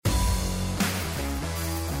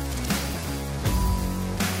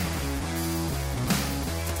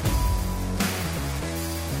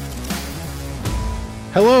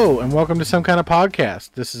Hello, and welcome to Some Kind of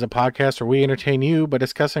Podcast. This is a podcast where we entertain you by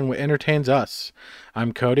discussing what entertains us.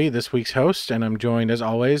 I'm Cody, this week's host, and I'm joined as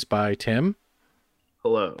always by Tim.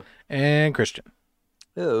 Hello. And Christian.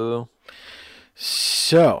 Hello.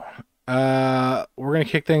 So, we're going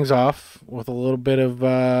to kick things off with a little bit of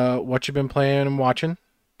what you've been playing and watching,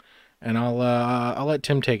 and I'll let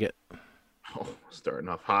Tim take it. Oh, starting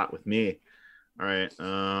off hot with me. All right.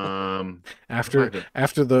 After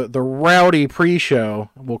the rowdy pre-show,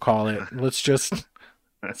 we'll call it. Let's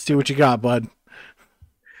see what you got, bud.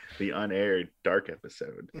 The unaired dark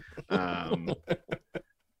episode. What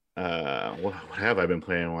have I been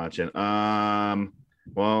playing and watching?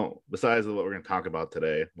 Well, besides what we're going to talk about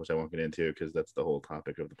today, which I won't get into because that's the whole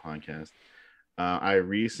topic of the podcast. I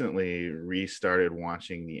recently restarted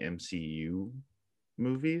watching the MCU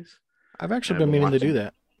movies. I've actually been meaning to do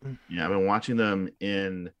that. Yeah, I've been watching them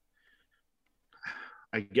in,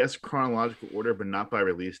 I guess, chronological order, but not by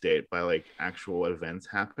release date, by like actual events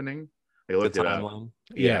happening. I looked it up.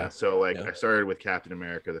 Yeah. So I started with Captain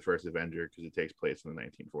America, the first Avenger, because it takes place in the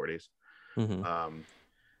 1940s. Mm-hmm.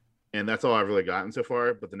 And that's all I've really gotten so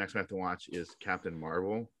far. But the next one I have to watch is Captain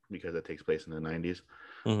Marvel, because it takes place in the 90s.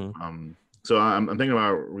 Mm-hmm. So I'm thinking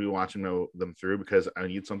about rewatching them through because I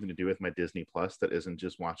need something to do with my Disney Plus that isn't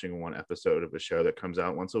just watching one episode of a show that comes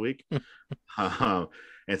out once a week. And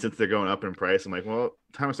since they're going up in price, I'm like, well,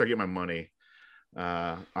 time to start getting my money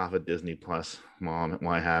off of Disney Plus while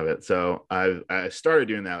I have it. So I started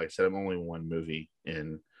doing that. Like I said, I'm only one movie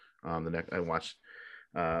in. The next I watched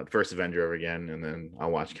First Avenger over again, and then I'll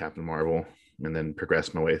watch Captain Marvel, and then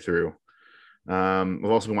progress my way through. I've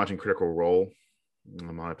also been watching Critical Role.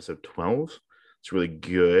 I'm on episode 12. It's really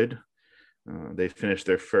good. They finished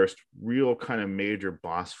their first real kind of major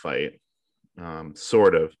boss fight,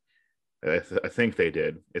 sort of. I think they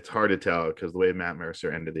did. It's hard to tell because the way Matt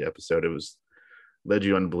Mercer ended the episode, it led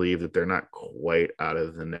you on to believe that they're not quite out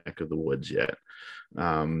of the neck of the woods yet.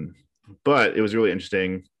 But it was really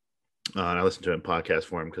interesting. And I listened to it in podcast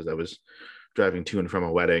form because I was driving to and from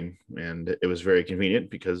a wedding, and it was very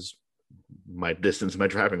convenient because my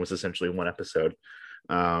driving was essentially one episode.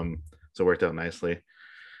 So it worked out nicely.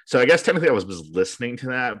 So I guess technically I was listening to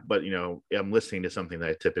that, but I'm listening to something that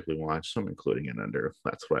I typically watch, so I'm including it under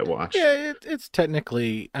that's what I watch. Yeah, it's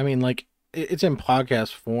technically, I mean, like it's in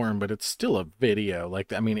podcast form, but it's still a video.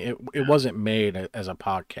 Like, I mean, it wasn't made as a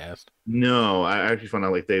podcast. No, I actually found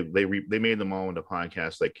out like they made them all into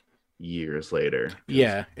podcasts like years later.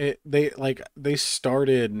 Yeah, they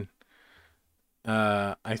started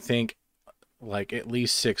I think like at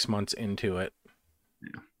least 6 months into it.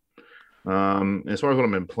 Yeah. As far as what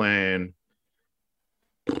I've been playing,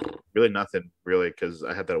 really nothing really, because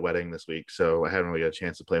I had that wedding this week, so I haven't really got a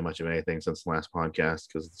chance to play much of anything since the last podcast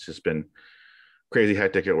because it's just been crazy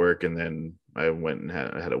hectic at work, and then I went and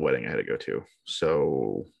had a wedding I had to go to.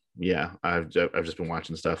 So yeah, I've just been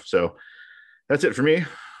watching stuff. So that's it for me.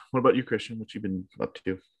 What about you, Christian? What you been up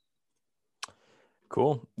to?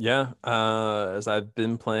 Cool. Yeah. As I've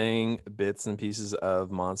been playing bits and pieces of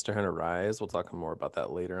Monster Hunter Rise, we'll talk more about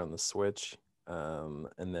that later on the Switch. And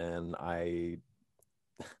then I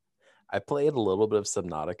played a little bit of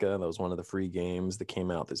Subnautica. That was one of the free games that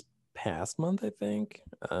came out this past month, I think.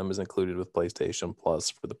 It was included with PlayStation Plus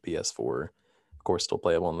for the PS4. Of course, still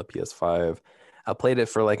playable on the PS5. I played it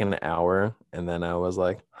for like an hour, and then I was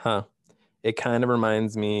like, huh. It kind of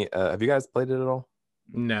reminds me. Have you guys played it at all?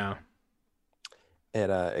 No.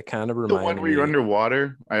 It kind of reminds me. The one where you're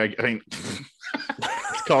underwater. I mean,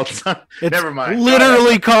 it's called. It's never mind.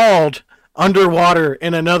 Literally called Underwater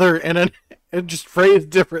in it just phrased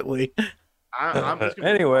differently. I'm just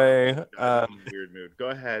anyway, in a weird mood. Go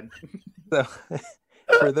ahead. So,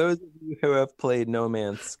 for those of you who have played No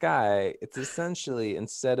Man's Sky, it's essentially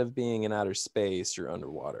instead of being in outer space, you're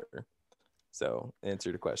underwater. So,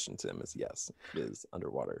 answer to question, Tim, is yes, it is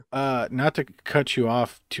underwater. Not to cut you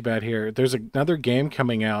off too bad here. There's another game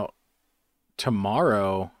coming out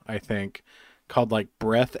tomorrow, I think, called like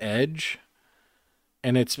Breath Edge.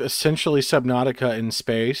 And it's essentially Subnautica in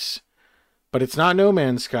space. But it's not No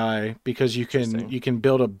Man's Sky because you can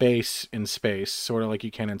build a base in space, sort of like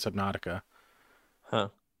you can in Subnautica. Huh.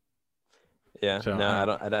 Yeah, so,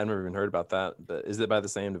 no, I've never even heard about that. But is it by the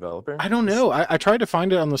same developer? I don't know. I tried to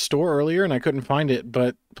find it on the store earlier and I couldn't find it,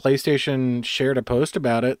 but PlayStation shared a post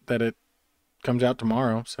about it that it comes out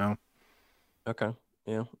tomorrow. So, okay,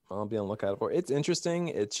 yeah, I'll be on the lookout for it. It's interesting.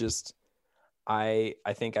 It's just I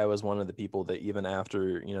think I was one of the people that even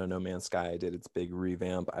after No Man's Sky did its big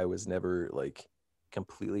revamp, I was never like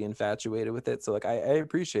completely infatuated with it. So like I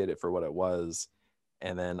appreciate it for what it was.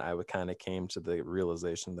 And then I would kind of came to the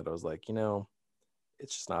realization that I was like,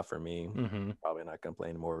 it's just not for me. Mm-hmm. Probably not gonna play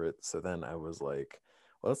any more of it. So then I was like,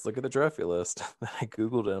 well, let's look at the trophy list. Then I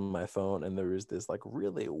googled it on my phone, and there was this like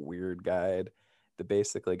really weird guide that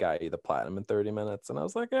basically got you the platinum in 30 minutes. And I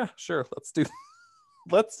was like, yeah, sure, let's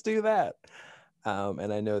do that.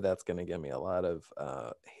 And I know that's gonna give me a lot of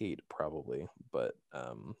hate probably, but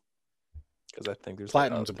because I think there's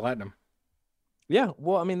Platinum's a platinum. yeah,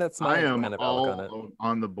 well, I mean, that's I my am kind of outlook on it. all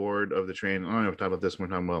on the board of the train. I don't know if we talk about this one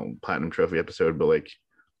time about platinum trophy episode, but like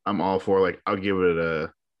I'm all for like I'll give it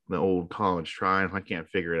the old college try, and if I can't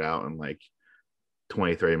figure it out in like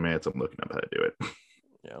 20, 30 minutes, I'm looking up how to do it.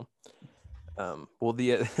 Yeah. Well,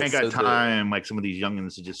 the I ain't got time like some of these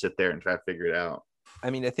youngins to just sit there and try to figure it out. I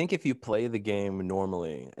mean, I think if you play the game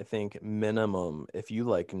normally, I think minimum, if you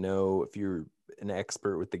like know, if you're an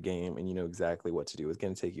expert with the game and you know exactly what to do, it's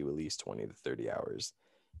going to take you at least 20 to 30 hours.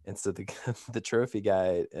 And so the the trophy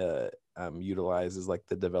guide utilizes like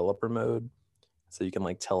the developer mode, so you can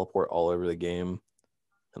like teleport all over the game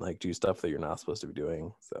and like do stuff that you're not supposed to be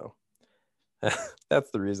doing. So that's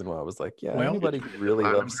the reason why I was like, yeah, Well, anybody who really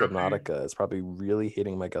platinum loves trophy? Subnautica is probably really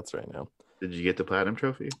hitting my guts right now. Did you get the platinum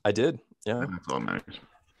trophy? I did, yeah. That's all that matters.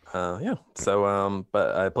 Yeah. So,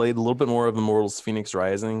 but I played a little bit more of Immortals Phoenix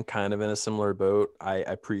Rising, kind of in a similar boat. I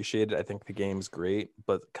appreciate it. I think the game's great,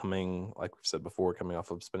 but coming, like we've said before, coming off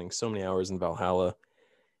of spending so many hours in Valhalla,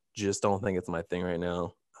 just don't think it's my thing right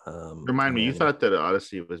now. Remind me, you thought that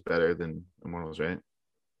Odyssey was better than Immortals, right?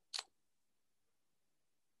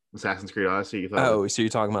 Assassin's Creed Odyssey. You thought so you're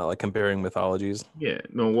talking about like comparing mythologies? Yeah.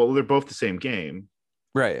 No, well, they're both the same game.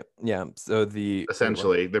 Right. Yeah. So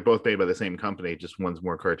essentially they're both made by the same company, just one's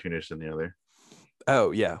more cartoonish than the other.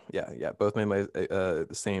 Oh yeah. Both made by the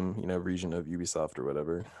same, region of Ubisoft or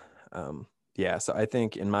whatever. Yeah. So I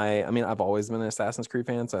think I've always been an Assassin's Creed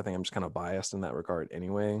fan, so I think I'm just kind of biased in that regard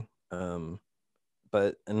anyway.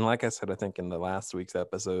 But like I said, I think in the last week's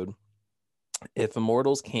episode, if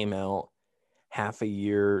Immortals came out half a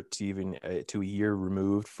year to even to a year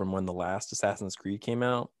removed from when the last Assassin's Creed came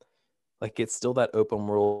out, like it's still that open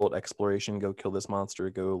world exploration, go kill this monster,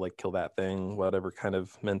 go like kill that thing, whatever kind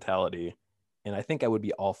of mentality. And I think I would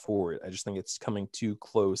be all for it. I just think it's coming too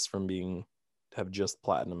close from being to have just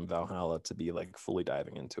platinum Valhalla to be like fully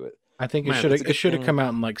diving into it. I think it should have come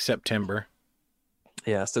out in like September.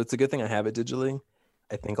 Yeah, so it's a good thing I have it digitally.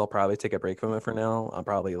 I think I'll probably take a break from it for now. I'm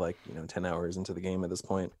probably like 10 hours into the game at this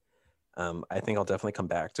point. I think I'll definitely come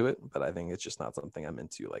back to it, but I think it's just not something I'm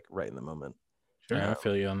into like right in the moment. Sure. Yeah, I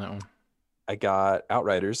feel you on that one. I got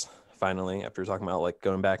Outriders finally after talking about like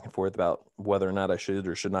going back and forth about whether or not I should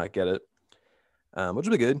or should not get it, which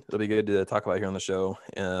will be good. It'll be good to talk about here on the show.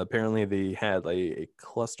 Apparently they had a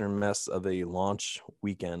cluster mess of a launch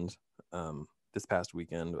weekend this past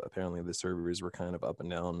weekend. Apparently the servers were kind of up and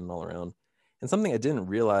down and all around. And something I didn't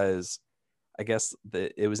realize, I guess,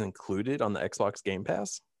 that it was included on the Xbox Game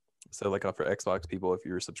Pass. So like for Xbox people, if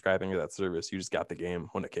you were subscribing to that service, you just got the game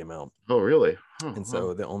when it came out. Oh, really? And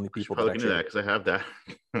so the only people that actually because I have that.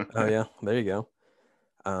 Oh yeah, there you go.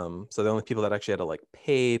 So the only people that actually had to like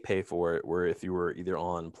pay for it were if you were either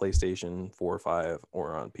on PlayStation 4 or 5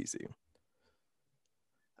 or on PC.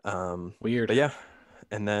 Weird. But yeah,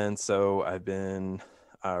 and then so I've been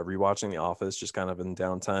rewatching The Office, just kind of in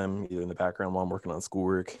downtime, either in the background while I'm working on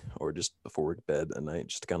schoolwork or just before bed at night,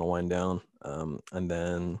 just to kind of wind down. And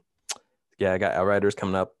then I got Outriders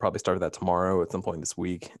coming up. Probably start that tomorrow at some point this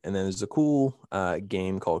week. And then there's a cool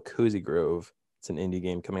game called Cozy Grove. It's an indie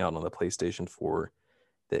game coming out on the PlayStation 4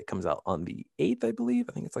 that comes out on the 8th, I believe.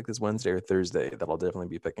 I think it's like this Wednesday or Thursday that I'll definitely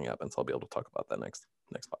be picking up, and so I'll be able to talk about that next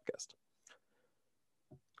podcast.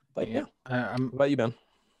 But yeah, what about you, Ben?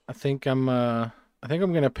 I think I'm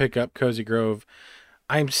gonna pick up Cozy Grove.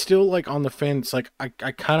 I'm still like on the fence. Like I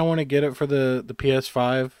kind of want to get it for the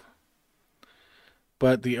PS5,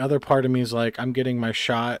 but the other part of me is like, I'm getting my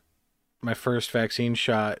first vaccine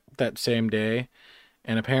shot that same day,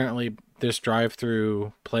 and apparently this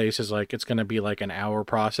drive-through place is like, it's gonna be like an hour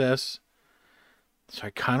process. So I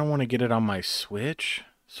kind of want to get it on my Switch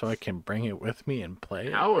so I can bring it with me and play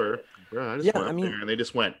it. Hour, bro. I just went up there and they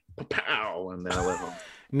just went pow, and then I went home.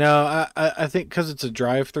 No, I think because it's a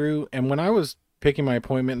drive-through, and when I was picking my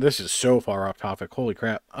appointment, this is so far off topic. Holy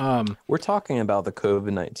crap! We're talking about the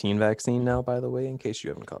COVID-19 vaccine now, by the way, in case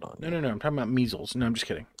you haven't caught on. No. I'm talking about measles. No, I'm just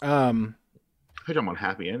kidding. I'm talking about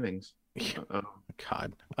happy endings. Oh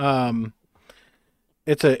God.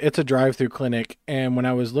 It's a drive-through clinic, and when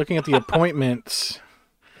I was looking at the appointments,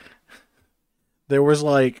 there was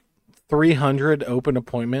like 300 open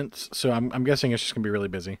appointments. So I'm guessing it's just gonna be really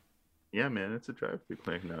busy. Yeah, man, it's a drive-through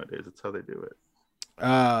clinic nowadays. It's how they do it.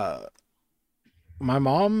 My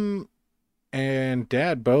mom and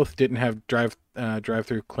Dad both didn't have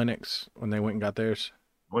drive-through clinics when they went and got theirs.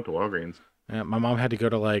 I went to Walgreens. My mom had to go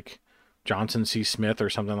to like Johnson C. Smith or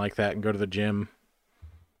something like that and go to the gym.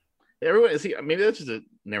 Everyone, see, maybe that's just a.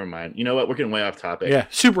 Never mind. You know what? We're getting way off topic. Yeah,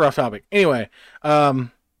 super off topic. Anyway,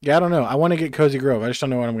 yeah, I don't know. I want to get Cozy Grove. I just don't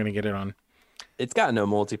know what I'm going to get it on. It's got no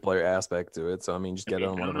multiplayer aspect to it, so I mean, just get it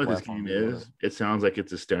on one of the platforms. I don't know what this game is. It sounds like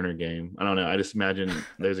it's a stoner game. I don't know. I just imagine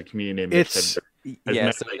there's a community name. Yeah,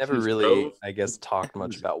 so we never really, I guess, talked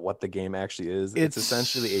much about what the game actually is. It's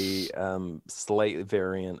essentially a slight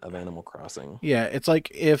variant of Animal Crossing. Yeah, it's like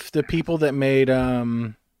if the people that made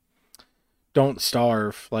Don't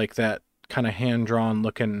Starve, like that kind of hand-drawn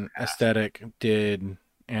looking aesthetic, did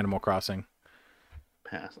Animal Crossing.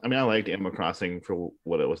 Pass. I mean, I liked Animal Crossing for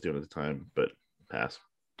what it was doing at the time, but pass.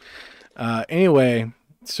 Anyway,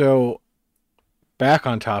 so back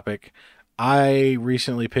on topic, I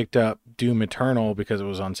recently picked up Doom Eternal because it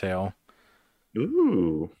was on sale.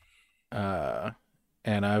 Ooh.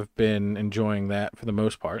 And I've been enjoying that for the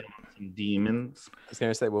most part. Some demons. I was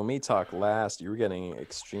gonna say, when we talked last, you were getting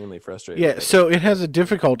extremely frustrated. Yeah, so it has a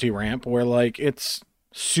difficulty ramp where like it's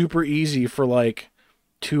super easy for like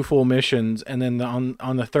 2 full missions, and then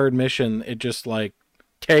on the third mission it just like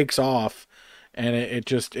takes off, and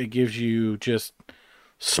it gives you just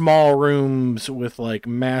small rooms with like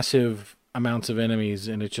massive amounts of enemies,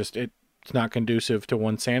 and it's not conducive to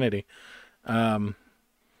one's sanity.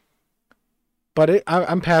 But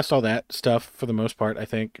I'm past all that stuff for the most part, I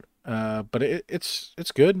think. But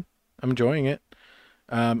it's good. I'm enjoying it.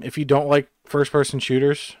 If you don't like first-person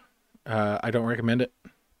shooters, I don't recommend it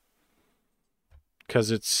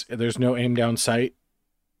because there's no aim down sight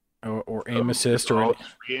or aim assist or anything.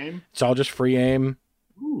 Free aim? It's all just free aim.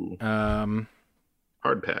 Ooh.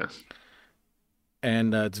 Hard pass.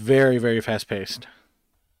 And it's very, very fast-paced.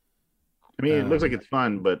 I mean, it looks like it's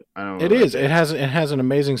fun, but I don't know. It is. It has an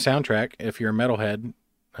amazing soundtrack if you're a metalhead.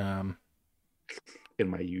 In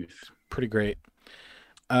my youth. Pretty great.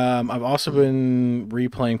 I've also been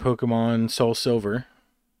replaying Pokemon Soul Silver.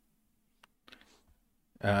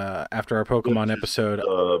 After our Pokemon episode,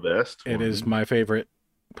 the best it is my favorite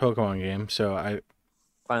Pokemon game. So I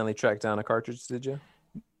finally tracked down a cartridge. Did you?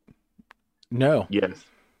 No.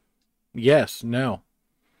 Yes. No.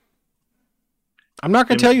 I'm not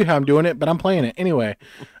going to tell you how I'm doing it, but I'm playing it anyway.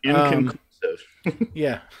 Inconclusive.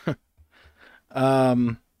 Yeah.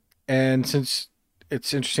 And since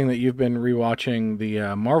it's interesting that you've been rewatching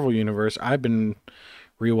the Marvel universe, I've been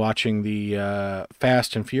rewatching the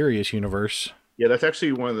Fast and Furious universe. Yeah, that's actually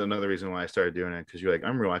another reason why I started doing it, because you're like,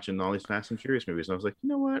 I'm rewatching all these Fast and Furious movies, and I was like, you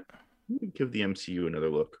know what? Let me give the MCU another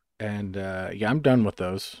look. And yeah, I'm done with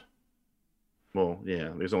those. Well,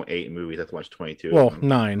 yeah, there's only 8 movies. I have to watch 22. Well,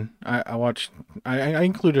 9. I watched. I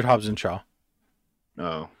included Hobbs and Shaw.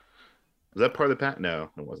 Oh, was that part of the pack?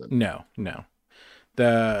 No, it wasn't. No.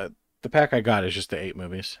 The pack I got is just the 8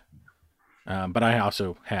 movies. But I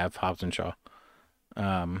also have Hobbs and Shaw. You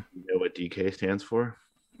know what DK stands for?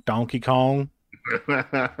 Donkey Kong.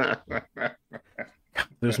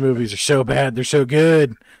 Those movies are so bad. They're so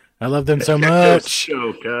good. I love them so much.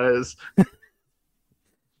 Show, guys.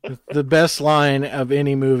 The best line of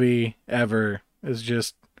any movie ever is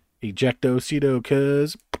just ejecto-cedo,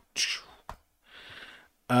 cuz.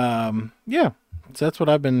 Yeah, so that's what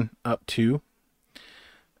I've been up to.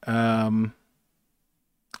 I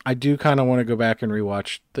do kind of want to go back and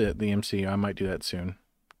rewatch the MCU. I might do that soon.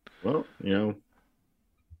 Well, you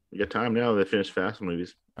got time now to finish Fast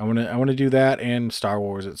movies. I want to do that and Star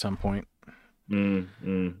Wars at some point.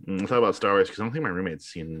 Let's talk about Star Wars, because I don't think my roommate's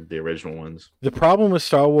seen the original ones. The problem with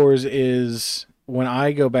Star Wars is when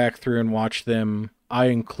I go back through and watch them, I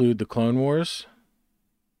include the Clone Wars,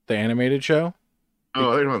 the animated show.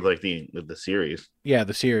 Oh, I don't like the series. Yeah,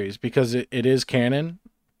 the series, because it is canon.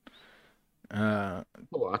 A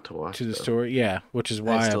lot to watch to the story. Yeah, which is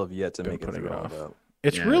why I still have yet to make it through all that.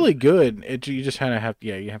 It's really good. You just kind of have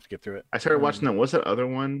you have to get through it. I started watching that. What's that other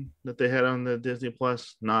one that they had on the Disney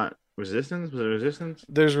Plus? Not Resistance? Was it Resistance?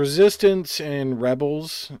 There's Resistance and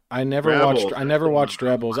Rebels. I never watched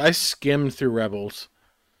Rebels. I skimmed through Rebels.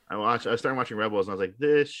 I started watching Rebels, and I was like,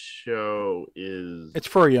 this show is... It's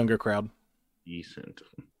for a younger crowd. Decent.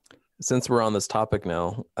 Since we're on this topic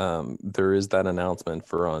now, there is that announcement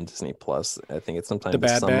for on Disney Plus. I think it's sometime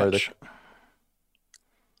this summer. Batch.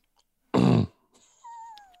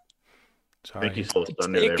 Sorry. I think you stole his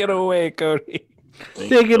thunder there. Take it away, Cody.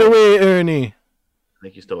 Take it away, Ernie. I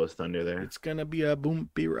think you stole his thunder there. It's gonna be a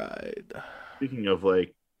bumpy ride. Speaking of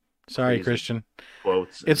like... Sorry, Christian.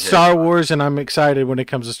 Quotes. It's Star Wars, and I'm excited when it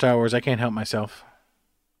comes to Star Wars. I can't help myself.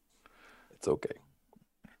 It's okay.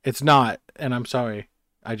 It's not, and I'm sorry.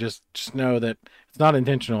 I just know that it's not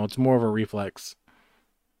intentional. It's more of a reflex.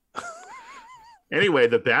 Anyway,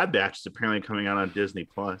 the Bad Batch is apparently coming out on Disney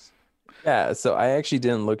Plus. Yeah, so I actually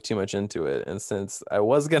didn't look too much into it, and since I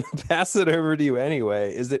was gonna pass it over to you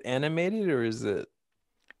anyway, is it animated or is it?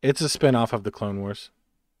 It's a spinoff of the Clone Wars.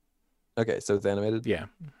 Okay, so it's animated. Yeah.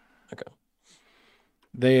 Okay.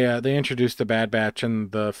 They introduced the Bad Batch in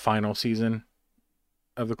the final season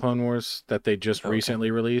of the Clone Wars that they just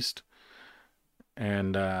recently released,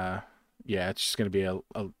 and yeah, it's just gonna be a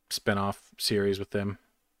spinoff series with them.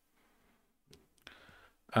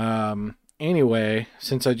 Anyway,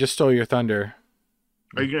 since I just stole your thunder,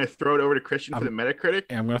 are you going to throw it over to Christian for the Metacritic?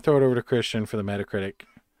 Yeah, I'm going to throw it over to Christian for the Metacritic.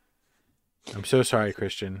 I'm so sorry,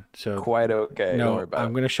 Christian. So quite okay. No, Don't worry about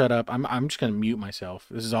I'm going to shut up. I'm just going to mute myself.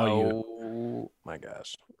 This is all you. Oh my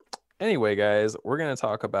gosh. Anyway, guys, we're going to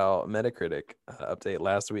talk about Metacritic update.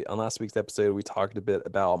 Last week's episode, we talked a bit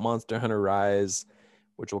about Monster Hunter Rise,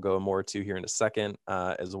 which we'll go more to here in a second,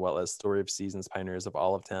 as well as Story of Seasons, Pioneers of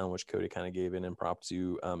Olive Town, which Cody kind of gave an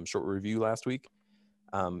impromptu short review last week.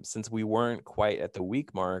 Since we weren't quite at the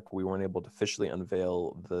week mark, we weren't able to officially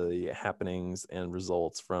unveil the happenings and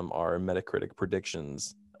results from our Metacritic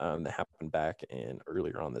predictions that happened back in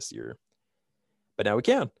earlier on this year. But now we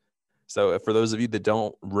can. So for those of you that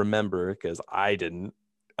don't remember, because I didn't,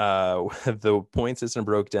 the point system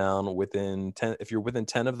broke down within 10. If you're within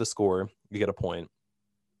 10 of the score, you get a point.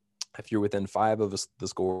 If you're within 5 of the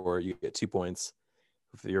score, you get 2 points.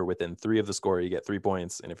 If you're within 3 of the score, you get 3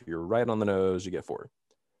 points. And if you're right on the nose, you get 4.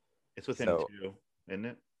 It's within 2, isn't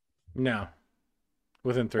it? No.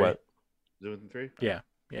 Within 3. What? Is it within 3? Yeah.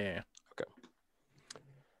 Okay.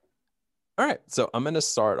 All right. So I'm going to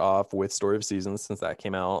start off with Story of Seasons since that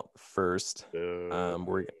came out first.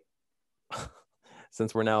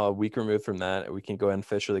 Since we're now a week removed from that, we can go ahead and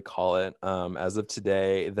officially call it. As of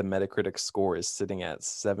today, the Metacritic score is sitting at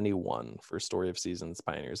 71 for Story of Seasons,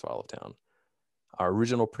 Pioneers of Olive Town. Our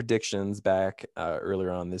original predictions back earlier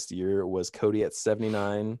on this year was Cody at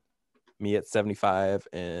 79, me at 75,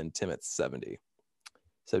 and Tim at 70.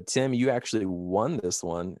 So Tim, you actually won this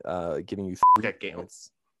one, giving you 3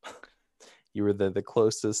 points. You were the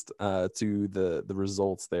closest to the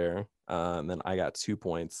results there. And then I got 2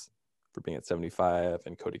 points for being at 75,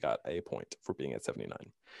 and Cody got a point for being at 79.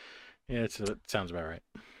 Yeah, it sounds about right.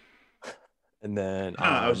 And then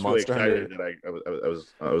I was really excited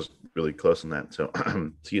that I was really close on that. So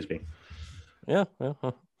excuse me. Yeah.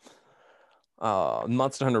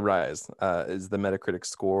 Monster Hunter Rise is the Metacritic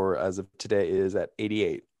score as of today is at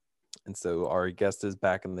 88. And so our guesses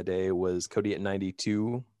back in the day was Cody at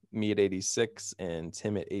 92, me at 86, and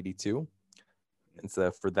Tim at 82. And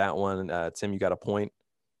so for that one, Tim, you got a point.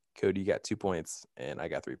 Cody, you got 2 points, and I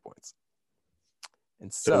got 3 points.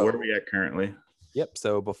 And so where are we at currently? Yep.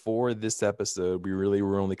 So before this episode, we really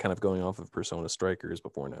were only kind of going off of Persona Strikers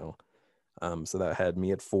before now. So that had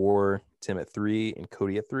me at 4, Tim at 3, and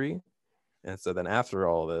Cody at 3. And so then after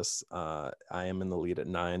all this, I am in the lead at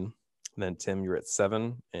 9. And then Tim, you're at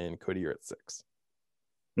 7, and Cody, you're at 6.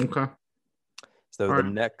 Okay. So the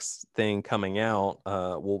next thing coming out,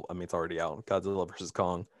 it's already out, Godzilla vs.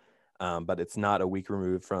 Kong. But it's not a week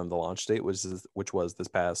removed from the launch date, which was this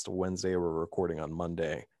past Wednesday. We're recording on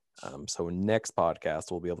Monday. So next podcast,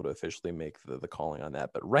 we'll be able to officially make the calling on that.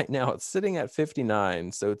 But right now, it's sitting at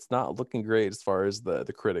 59, so it's not looking great as far as the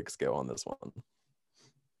critics go on this one.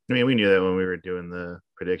 I mean, we knew that when we were doing the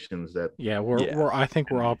predictions. I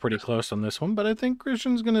think we're all pretty close on this one, but I think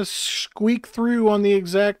Christian's gonna squeak through on the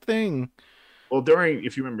exact thing. Well,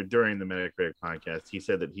 if you remember, during the Metacritic podcast, he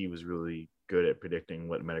said that he was really good at predicting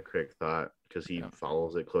what Metacritic thought because he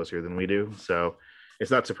follows it closer than we do. So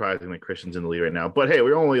it's not surprising that Christian's in the lead right now. But hey,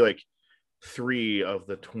 we're only like 3 of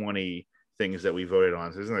the 20 things that we voted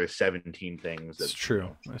on. So there's another 17 things. That's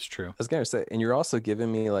true. That's true. I was gonna say, and you're also giving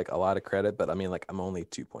me like a lot of credit, but I mean, like I'm only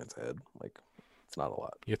 2 points ahead. Like it's not a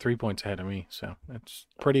lot. You're 3 points ahead of me, so it's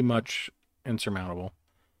pretty much insurmountable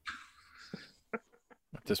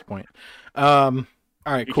at this point. All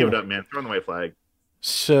right, cool. Keep it up, man. Throw in the white flag.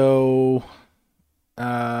 So,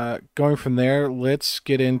 going from there, let's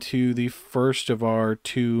get into the first of our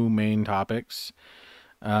 2 main topics.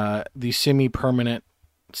 The semi-permanent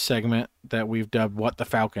segment that we've dubbed What the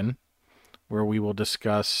Falcon, where we will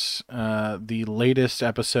discuss the latest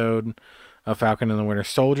episode of Falcon and the Winter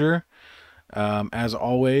Soldier. As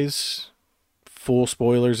always, full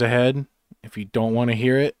spoilers ahead. If you don't want to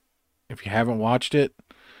hear it, if you haven't watched it,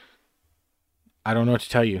 I don't know what to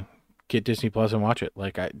tell you. Get Disney Plus and watch it.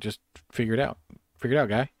 Like, I just figure it out. Figure it out,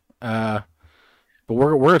 guy. But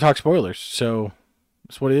we're gonna talk spoilers, so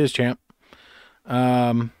that's what it is, champ.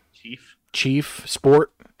 Chief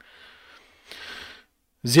Sport.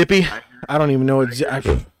 Zippy. I, I don't even know what.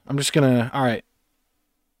 I'm just gonna. All right.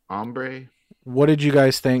 Ombre. What did you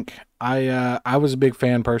guys think? I was a big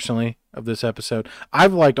fan personally of this episode.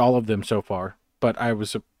 I've liked all of them so far, but I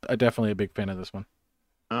was definitely a big fan of this one.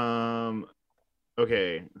 Um.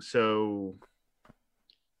 Okay, so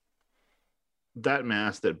that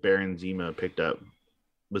mask that Baron Zemo picked up,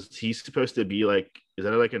 was he supposed to be like? Is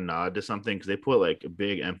that like a nod to something? Because they put like a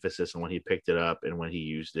big emphasis on when he picked it up and when he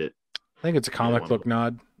used it. I think it's a That comic one, book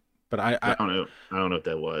nod, but but I don't know. I don't know what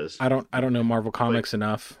that was. I don't know Marvel Like, comics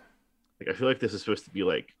enough. I feel like this is supposed to be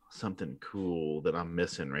like something cool that I'm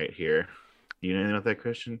missing right here. Do you know anything about that,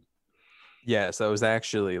 Christian? Yeah, so I was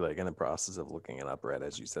actually like in the process of looking it up right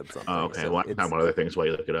as you said something. Oh, okay. So Well, I can talk it's about other things while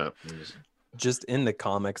you look it up. just in the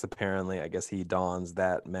comics, apparently, I guess he dons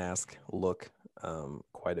that mask look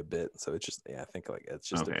quite a bit. So it's just I think like it's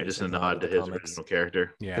just okay, just a a nod to the his comics. original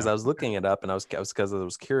character. Yeah. Because I was looking it up and I was because I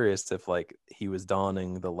was curious if like he was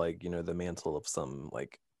donning the like the mantle of some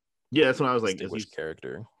like Yeah, that's when I was like, is distinguished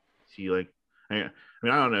character. he like? I mean,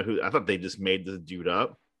 I don't know who. I thought they just made this dude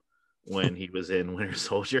up when he was in Winter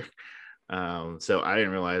Soldier. So I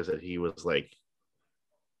didn't realize that he was like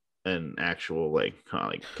an actual like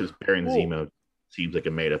because Baron Whoa. Zemo seems like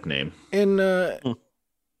a made up name.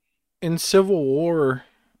 In Civil War,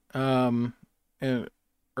 or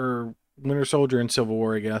Winter Soldier in Civil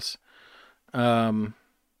War, I guess.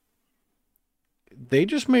 They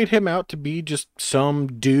just made him out to be just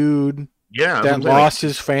some dude Yeah, that lost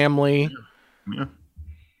his family. Yeah.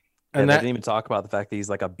 And they that didn't even talk about the fact that he's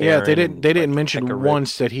like a yeah, they baron didn't and, like, mention hecka-rich.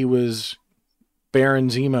 once that he was Baron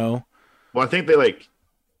Zemo. Well, I think they like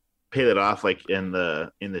paid it off like in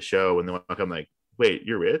the show when they walk up. I'm like, wait,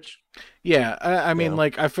 you're rich? Yeah, I mean, Yeah.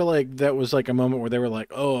 like, I feel like that was like a moment where they were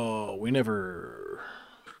like, "Oh, we never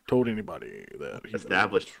told anybody that he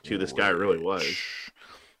Established who this guy really was. rich.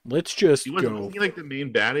 Let's just Wasn't he like the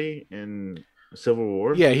main baddie in Civil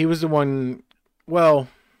War? Yeah, he was the one. Well,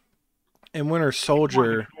 in Winter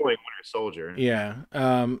Soldier, Winter Soldier. yeah,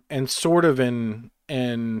 and sort of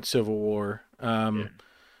in Civil War, Yeah.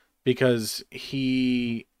 because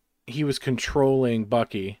he was controlling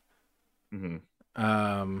Bucky.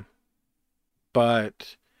 Mm-hmm.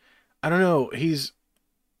 But I don't know. He's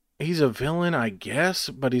a villain, I guess,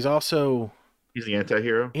 but he's also He's the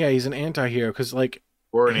anti-hero he's an anti-hero because like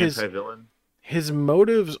or an his- anti-villain. his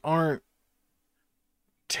motives aren't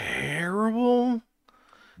terrible.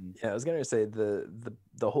 Yeah, I was gonna say the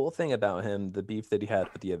whole thing about him, the beef that he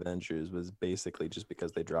had with the Avengers was basically just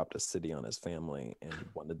because they dropped a city on his family and he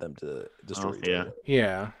wanted them to destroy each yeah. other.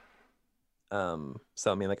 Yeah.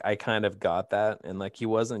 So I mean, like I kind of got that, and like he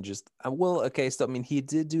wasn't just well, okay. So I mean, he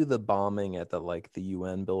did do the bombing at the like the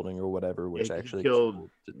UN building or whatever, which Yeah, he actually killed-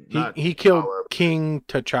 Not He killed T'Challa, King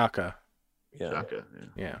T'Chaka. yeah. Chaka, yeah.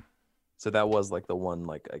 Yeah. So that was like the one,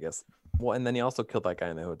 like I guess. Well, and then he also killed that guy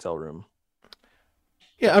in the hotel room.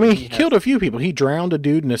 Yeah, I mean, he He has- killed a few people. He drowned a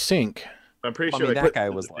dude in a sink. I'm pretty I sure mean, like, that guy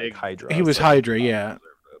the was big, like Hydra. He was so- Hydra, yeah.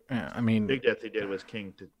 Yeah, I mean, big death he did was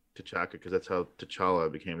King T'Chaka because that's how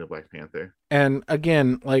T'Challa became the Black Panther. and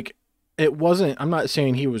again, like, it wasn't, I'm not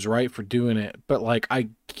saying he was right for doing it, but like, I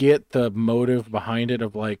get the motive behind it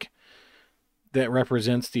of like, that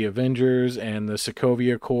represents the Avengers and the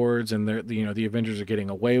Sokovia Accords, and the Avengers are getting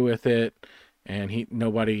away with it, and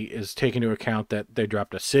nobody is taking into account that they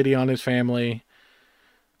dropped a city on his family.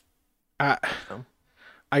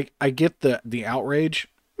 I get the outrage.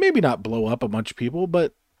 Maybe not blow up a bunch of people,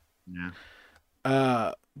 but Yeah.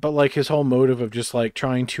 but like his whole motive of just like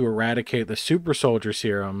trying to eradicate the super soldier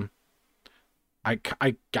serum, I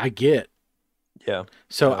get. Yeah.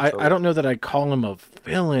 So Yeah, I totally. don't know that I call him a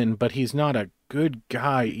villain, but he's not a good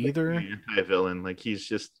guy either. Anti-villain, like he's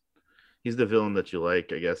the villain that you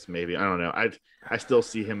like, I guess. Maybe I don't know. I still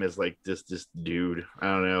see him as like this dude. I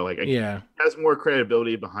don't know. Like Yeah. he has more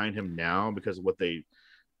credibility behind him now because of what they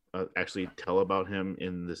actually tell about him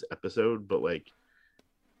in this episode. But like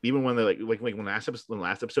even when they like when last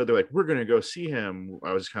episode they're like we're gonna go see him,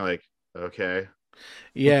 I was kind of like okay,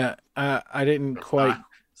 Yeah. I didn't quite.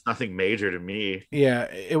 it's nothing major to me. Yeah.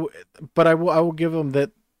 But I will give him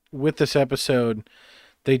that with this episode,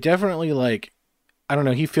 they definitely like. I don't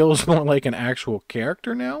know. He feels more like an actual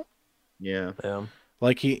character now. Yeah. Yeah.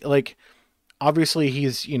 Like obviously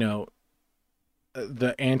he's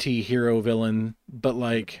the anti-hero villain, but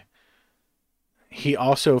like he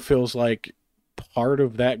also feels like part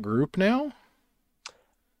of that group now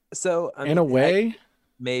So I in a mean, way.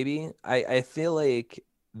 maybe I feel like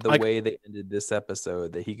the Like- way they ended this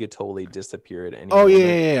episode that he could totally disappear at any Oh yeah,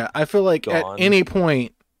 moment. yeah. I feel like Gone. at any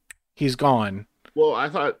point he's gone. Well, I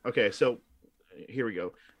thought okay, so here we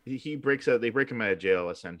go. he breaks out. They break him out of jail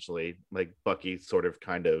essentially. Like Bucky, sort of,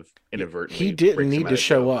 kind of He inadvertently didn't breaks him need out to of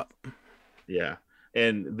show jail. up. Yeah,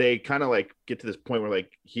 and they kind of like get to this point where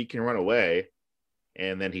like he can run away,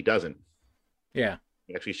 and then he doesn't. Yeah.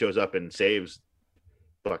 He actually shows up and saves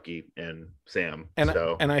Bucky and Sam. And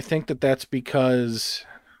So and I think that that's because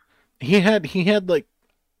he had like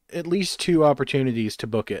at least two opportunities to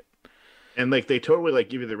book it. and like they totally like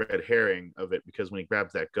give you the red herring of it because when he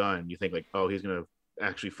grabs that gun, you think like, oh, he's gonna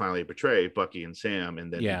actually finally betray Bucky and Sam,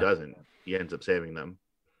 and then he Yeah. doesn't. He ends up saving them.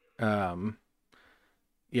 Um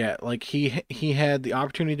yeah, like he had the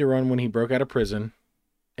opportunity to run when he broke out of prison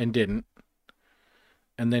and didn't.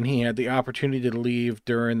 And then he had the opportunity to leave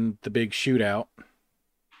during the big shootout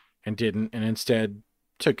and didn't, and instead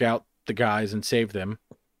took out the guys and saved them.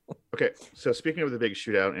 Okay, so speaking of the big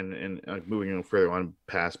shootout and moving further on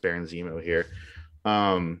past Baron Zemo here,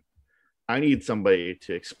 um, I need somebody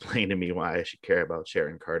to explain to me why I should care about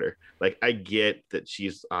Sharon Carter. Like, I get that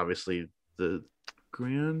she's obviously the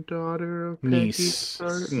granddaughter of Peggy Niece.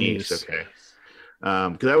 Carter. Niece. Okay.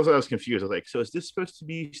 Because that was what I was confused. I was like, so is this supposed to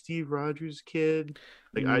be Steve Rogers' kid?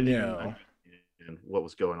 Like, I didn't No. understand what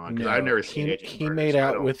was going on because No. I've never seen Agent He Carter, made so I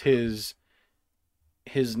out don't- with his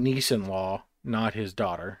niece-in-law, not his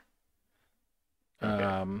daughter.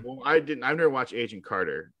 Okay. Well, I've never watched Agent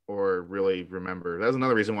Carter or really remember. That was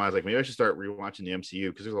another reason why I was like, maybe I should start rewatching the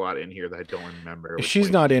MCU because there's a lot in here that I don't remember. Which She's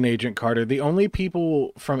point- not in Agent Carter. The only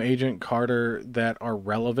people from Agent Carter that are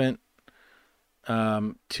relevant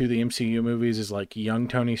to the MCU movies is like young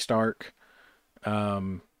Tony Stark,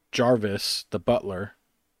 Jarvis, the butler,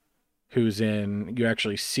 who's in. You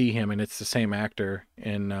actually see him, and it's the same actor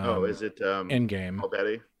in. is it Endgame? Paul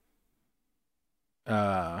Bettany?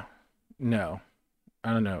 No,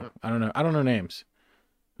 I don't know. I don't know names.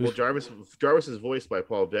 Well, Jarvis is voiced by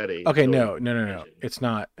Paul Bettany. Okay, so- no. It's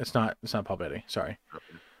not Paul Bettany. Sorry.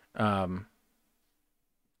 Okay.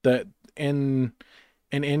 The in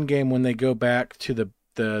Endgame when they go back to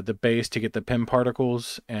the base to get the Pym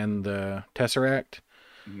particles and the Tesseract,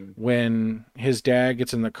 Mhm. when his dad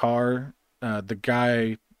gets in the car, the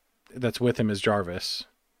guy that's with him is Jarvis,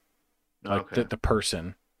 like Okay. the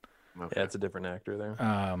person. Okay. Yeah, it's a different actor there.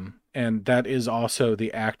 And that is also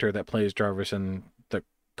the actor that plays Jarvis in the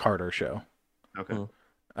Carter show. Okay.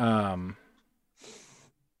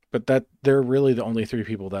 But that they're really the only three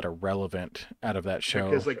people that are relevant out of that show.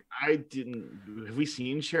 Because like I didn't. Have we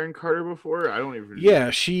seen Sharon Carter before? I don't even. Yeah,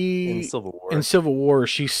 she In Civil War. in Civil War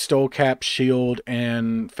she stole Cap's shield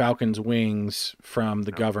and Falcon's wings from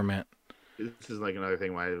the government. This is like another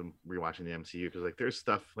thing why I'm rewatching the MCU because like there's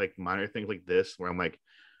stuff like minor things like this where I'm like,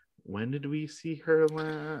 when did we see her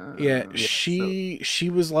last? Yeah, she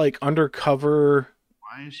was like undercover.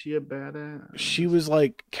 Why is she a badass? She was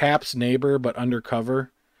like Cap's neighbor but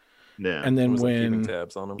undercover. Yeah. And then was, like, keeping when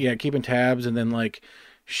tabs on him. Yeah, keeping tabs, and then like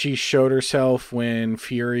she showed herself when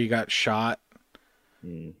Fury got shot.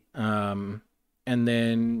 Mm. And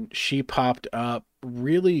then she popped up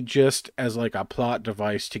really just as like a plot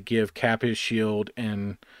device to give Cap his shield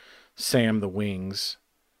and Sam the wings.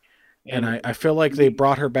 And I feel like they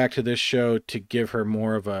brought her back to this show to give her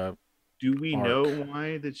more of a. Do we arc. know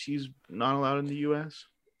why that she's not allowed in the U.S.?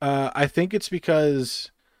 I think it's because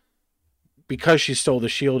she stole the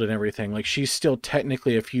shield and everything. Like she's still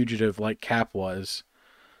technically a fugitive, like Cap was,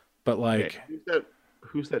 but like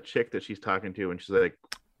Who's that chick that she's talking to? And she's like,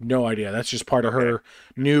 no idea. That's just part of her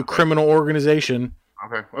new criminal organization.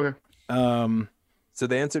 okay. So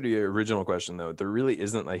the answer to your original question, though, there really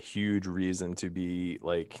isn't a huge reason to be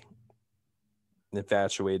like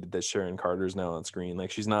infatuated that Sharon Carter's now on screen.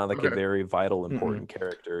 Like she's not like a very vital, important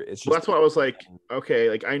character. It's just Well, that's why I was like, okay,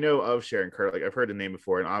 like I know of Sharon Carter, like I've heard the name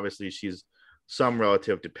before, and obviously she's some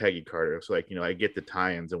relative to Peggy Carter. So like, I get the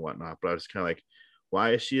tie-ins and whatnot, but I was kind of like,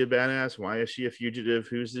 why is she a badass? Why is she a fugitive?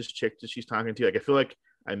 Who's this chick that she's talking to? Like I feel like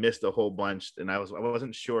I missed a whole bunch, and I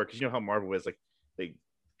wasn't sure because you know how Marvel is, like they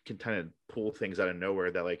can kind of pull things out of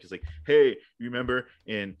nowhere that like is like, hey, you remember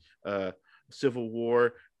in Civil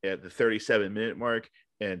War at the 37-minute mark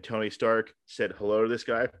and Tony Stark said hello to this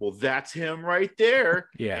guy? Well, that's him right there.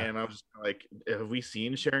 Yeah. And I was just like, have we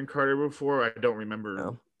seen Sharon Carter before? I don't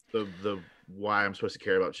remember the why I'm supposed to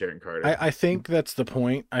care about Sharon Carter. I think that's the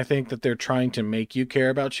point. I think that they're trying to make you care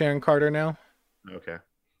about Sharon Carter now. Okay.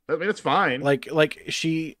 I mean, it's fine. Like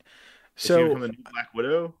she. Is she So from the new Black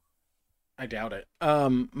Widow? I doubt it. I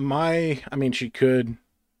mean, she could.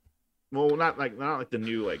 Well, not like the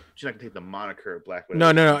new, like she's not gonna take the moniker of Black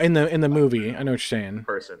Widow. No. In the movie, I know what you're saying.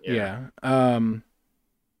 Person. Yeah.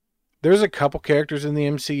 There's a couple characters in the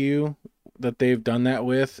MCU that they've done that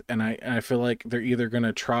with, and I feel like they're either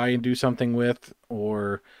gonna try and do something with,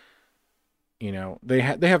 or you know, they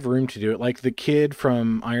have room to do it. Like the kid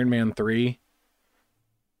from Iron Man 3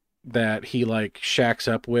 that he like shacks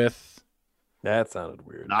up with. That sounded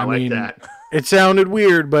weird. Not I like mean, that. it sounded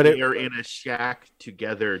weird, but They are in a shack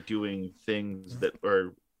together doing things that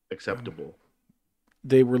are acceptable.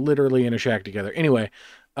 they were literally in a shack together. Anyway,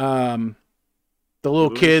 the little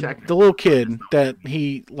Moving kid, shack- the little kid that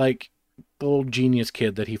he like, the little genius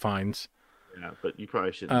kid that he finds. Yeah, but you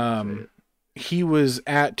probably shouldn't say it. He was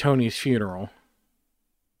at Tony's funeral,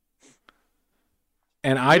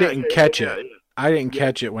 and I didn't catch it. I didn't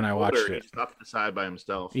catch it when I watched it. He stopped to the side by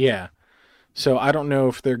himself. Yeah. So I don't know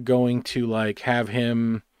if they're going to like have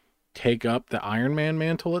him take up the Iron Man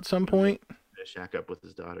mantle at some point. Shack up with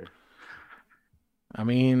his daughter. I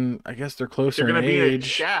mean, I guess they're closer They're in gonna be in a age.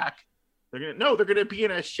 shack. They're gonna be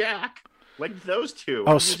in a shack like those two.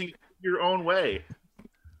 Oh, Using it your own way.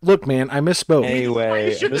 Look, man, I misspoke. Anyway,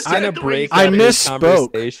 You should've I'm just said gonna it the way you break said up it. this I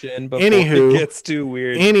misspoke. conversation before Anywho- it gets too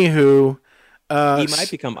weird. Anywho, He might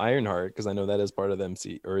become Ironheart because I know that is part of the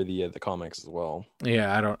MC or the comics as well.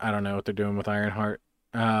 Yeah, I don't know what they're doing with Ironheart.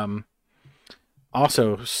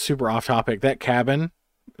 Also, super off topic. That cabin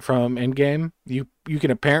from Endgame, you can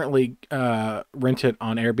apparently rent it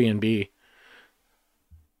on Airbnb.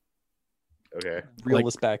 Okay. Reel Like-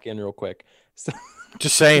 this back in real quick. So,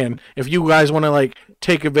 Just saying, if you guys want to like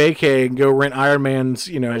take a vacay and go rent Iron Man's,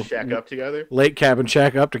 you know, Shack up together. lake cabin,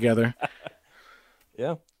 shack up together.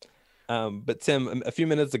 yeah. But Tim, a few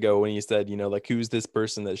minutes ago when you said, you know, like who's this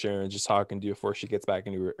person that Sharon's just talking to before she gets back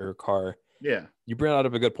into her car, Yeah. you brought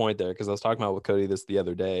up a good point there because I was talking about with Cody this the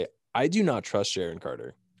other day. I do not trust Sharon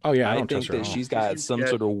Carter. Oh yeah, I I don't think trust her that at all. she's got seems some sketchy.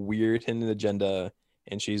 sort of weird hidden agenda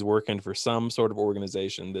and she's working for some sort of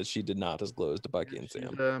organization that she did not disclose to Bucky and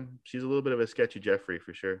Sam. She's a little bit of a sketchy Jeffrey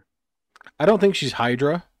for sure. I don't think she's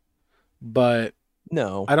Hydra, but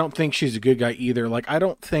No. I don't think she's a good guy either. Like, I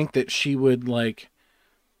don't think that she would like.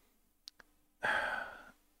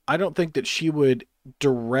 I don't think that she would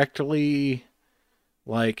directly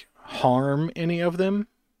like harm any of them,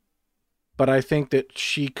 but I think that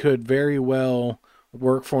she could very well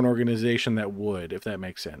work for an organization that would, if that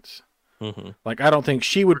makes sense. Mm-hmm. Like, I don't think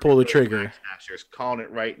she would pull the trigger. Smashers, calling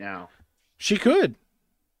it right now. She could,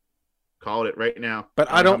 Call it right now. but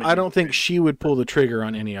I know how don't. I many- don't think she would pull the trigger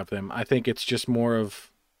on any of them. I think it's just more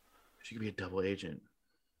of, She could be a double agent.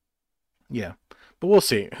 yeah. But we'll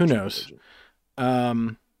see. Who knows?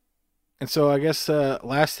 And so I guess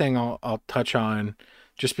last thing I'll touch on,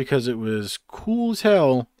 just because it was cool as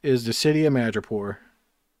hell, is the city of Madripoor.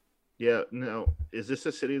 Yeah. No. Is this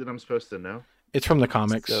a city that I'm supposed to know? It's from the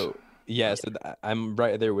comics. So yeah, so I'm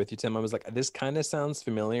right there with you, Tim. I was like, this kind of sounds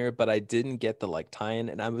familiar, but I didn't get the like tie-in,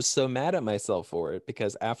 and I was so mad at myself for it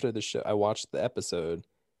because after the show, I watched the episode,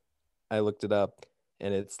 I looked it up,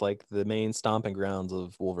 and it's like the main stomping grounds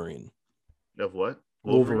of Wolverine. Of what?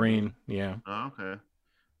 Wolverine. Yeah. Oh, okay.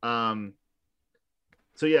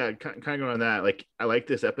 So yeah, kind of going on that. Like, I like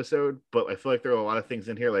this episode, but I feel like there are a lot of things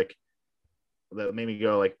in here like that made me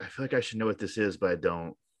go like, I feel like I should know what this is, but I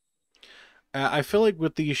don't. I feel like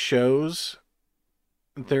with these shows,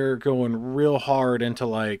 they're going real hard into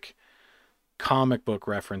like comic book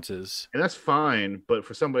references. And that's fine, but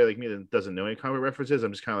for somebody like me that doesn't know any comic references,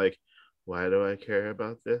 I'm just kind of like, why do I care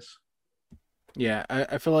about this? Yeah,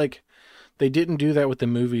 I feel like they didn't do that with the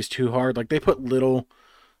movies too hard. Like they put little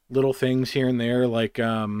things here and there, like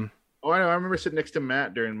Oh, I know. I remember sitting next to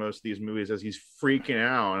Matt during most of these movies as he's freaking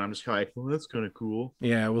out, and I'm just kind of like, well, that's kind of cool.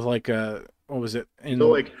 yeah, with like what was it? So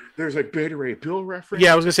like, there's like Beta Ray Bill reference.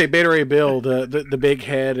 Yeah, I was gonna say Beta Ray Bill, the big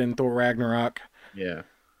head in Thor Ragnarok. Yeah.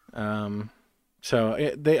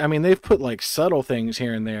 So they've put like subtle things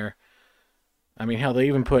here and there. I mean, hell, they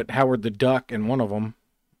even put Howard the Duck in one of them.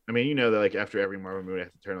 I mean, you know that like after every Marvel movie, I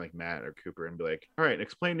have to turn to, like Matt or Cooper and be like, all right,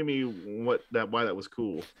 explain to me why that was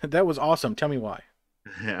cool. That was awesome. Tell me why.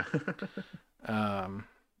 Yeah.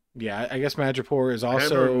 Yeah, I guess Madripoor is I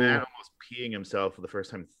remember also. Matt almost peeing himself for the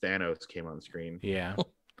first time Thanos came on screen. Yeah.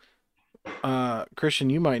 Christian,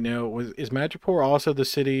 you might know, is Madripoor also the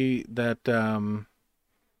city that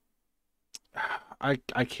I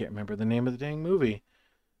can't remember the name of the dang movie.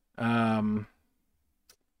 It's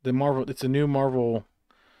a new Marvel.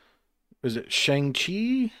 Is it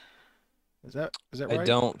Shang-Chi? Is that right? I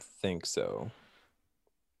don't think so.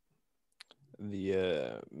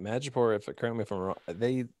 The Madripoor, correct me if I'm wrong,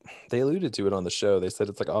 they alluded to it on the show. They said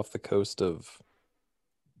it's like off the coast of.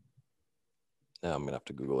 Now I'm gonna have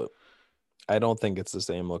to Google it. I don't think it's the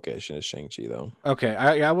same location as Shang-Chi though. Okay,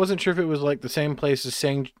 I wasn't sure if it was like the same place as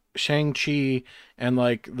Shang-Chi and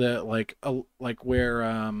like where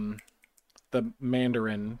the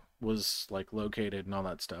Mandarin was like located and all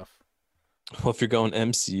that stuff. Well, if you're going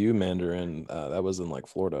MCU Mandarin, that was in like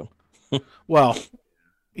Florida. Well, If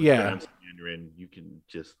yeah, MC Mandarin, you can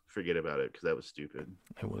just forget about it because that was stupid.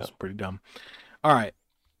 it was pretty dumb. All right,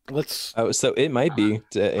 let's. Oh, so it might be,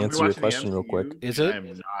 to I'm answer your rewatching the question real quick. MCU, Is and it? I am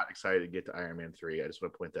not excited to get to Iron Man 3. I just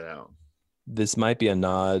want to point that out. This might be a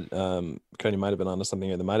nod. Cody might have been onto something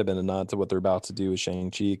here. There might have been a nod to what they're about to do with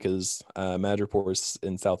Shang-Chi, because Madripoor is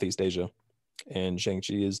in Southeast Asia, and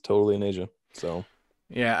Shang-Chi is totally in Asia. So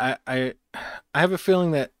Yeah, I have a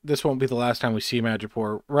feeling that this won't be the last time we see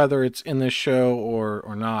Madripoor, whether it's in this show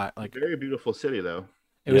or not. Like, Very beautiful city, though.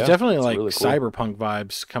 it was yeah, definitely it's like really cool. cyberpunk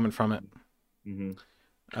vibes coming from it. hmm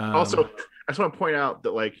Um, Also, I just want to point out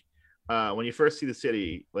that like when you first see the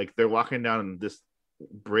city, like they're walking down this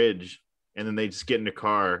bridge, and then they just get in a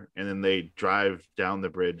car, and then they drive down the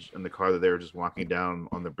bridge in the car that they were just walking down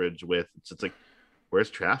on the bridge with. It's like, where's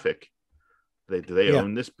traffic? Do they Yeah.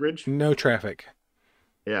 own this bridge? no traffic.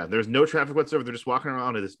 Yeah, there's no traffic whatsoever. They're just walking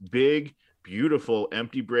around on this big, beautiful,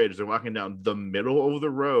 empty bridge. They're walking down the middle of the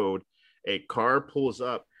road. A car pulls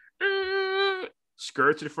up,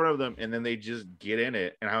 skirts in front of them, and then they just get in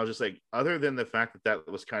it. And I was just like, other than the fact that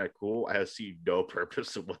that was kind of cool, I see no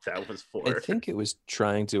purpose of what that was for. I think it was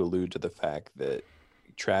trying to allude to the fact that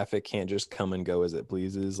traffic can't just come and go as it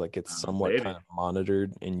pleases. Like, it's somewhat maybe. kind of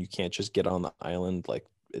monitored, and you can't just get on the island. Like,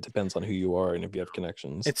 it depends on who you are and if you have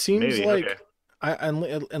connections. It seems Maybe, like,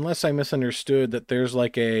 okay. unless I misunderstood, that there's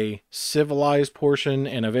like a civilized portion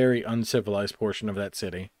and a very uncivilized portion of that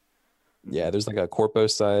city. Yeah, there's like a corpo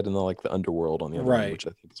side and then like the underworld on the other Right. end, which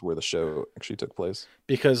I think is where the show actually took place.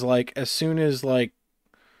 Because like as soon as like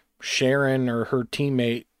Sharon or her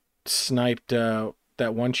teammate sniped that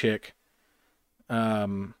one chick,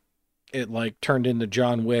 it like turned into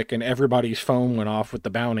John Wick, and everybody's phone went off with the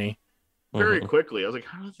bounty. Very Mhm. quickly. I was like,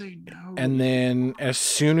 how do they know? And then as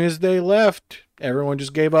soon as they left, everyone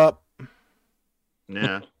just gave up.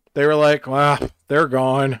 Yeah. They were like, "Wow, they're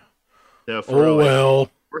gone. No, for Oh real, like,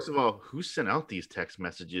 well." first of all, who sent out these text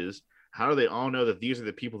messages? How do they all know that these are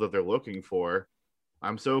the people that they're looking for?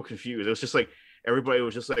 I'm so confused. It was just like everybody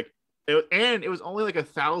was just like, and it was only like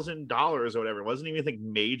 $1,000 or whatever. It wasn't even like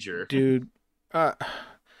major. Dude,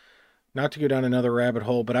 not to go down another rabbit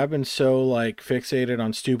hole, but I've been so like fixated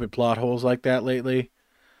on stupid plot holes like that lately.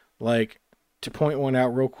 Like, to point one out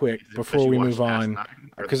real quick Is it before because you we watched move Fast on.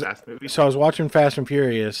 9 or the 'Cause- Fast movies? So I was watching Fast and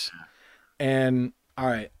Furious, and all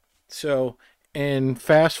right, so in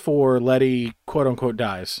Fast 4, Letty quote unquote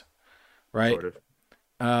dies, right? Sort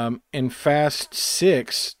of. In Fast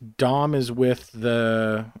 6, Dom is with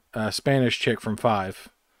the Spanish chick from 5.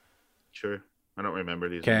 Sure. I don't remember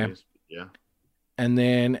these Okay. movies. Yeah. And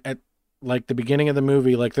then at like the beginning of the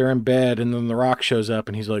movie, like they're in bed, and then The Rock shows up,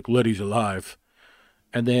 and he's like, "Letty's alive."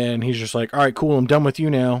 And then he's just like, "All right, cool, I'm done with you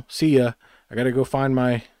now. See ya. I gotta go find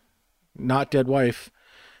my not dead wife."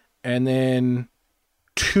 And then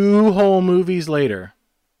 2 whole movies later,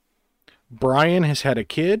 Brian has had a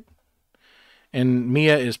kid, and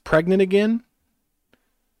Mia is pregnant again.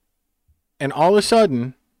 And all of a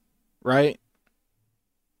sudden, right,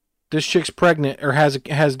 this chick's pregnant or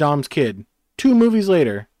has Dom's kid. 2 movies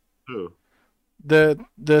later, Who? the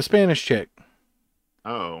Spanish chick.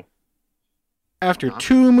 Oh. After Dom's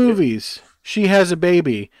 2 movies, she has a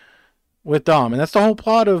baby with Dom, and that's the whole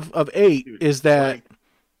plot of 8 Dude, is that like,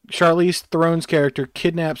 Charlize Theron's character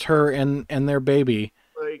kidnaps her and their baby.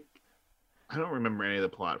 like, I don't remember any of the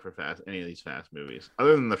plot for any of these Fast movies.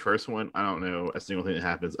 Other than the first one, I don't know a single thing that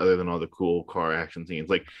happens other than all the cool car action scenes.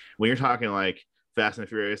 Like when you're talking like Fast and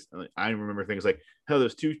Furious, I remember things like, hell,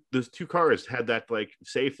 those two cars had that like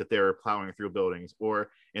safe that they were plowing through buildings. Or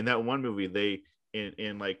in that one movie, they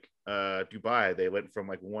in like Dubai, they went from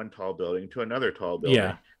like one tall building to another tall building.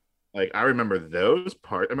 Yeah. Like I remember those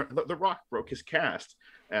parts. I remember the Rock broke his cast.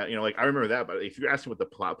 Like I remember that. But if you're asking what the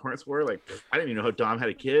plot points were, like I didn't even know how Dom had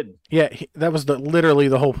a kid. Yeah, that was literally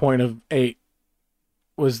the whole point of 8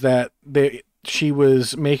 was that she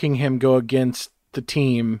was making him go against the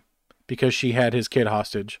team because she had his kid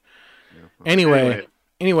hostage. Yeah.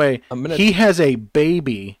 Anyway, I'm gonna- he has a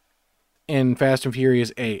baby in Fast and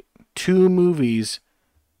Furious 8. 2 movies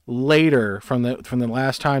later from the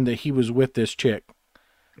last time that he was with this chick.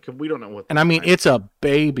 We don't know what. And I mean, it's a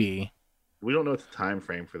baby. We don't know what the time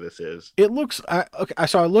frame for this is. It looks okay.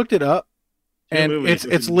 So I looked it up, 2 and movies,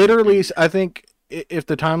 it's literally, I think if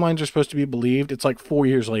the timelines are supposed to be believed, it's like 4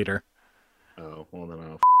 years later. Oh well, then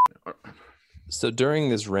I'll. So during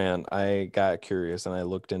this rant, I got curious and I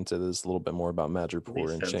looked into this a little bit more about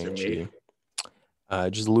Madripoor and Censor me. Shang-Chi.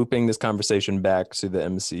 Just looping this conversation back to the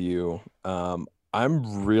MCU,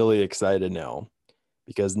 I'm really excited now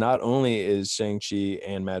because not only is Shang-Chi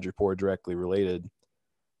and Madripoor directly related,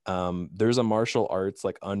 There's a martial arts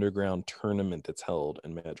like underground tournament that's held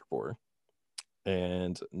in Madripoor.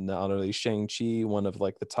 And not only Shang-Chi, one of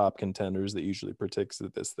like the top contenders that usually partakes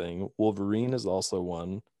at this thing, Wolverine is also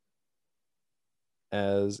one,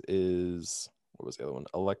 as is, what was the other one?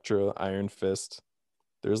 Elektra, Iron Fist.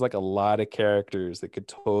 There's like a lot of characters that could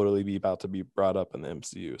totally be about to be brought up in the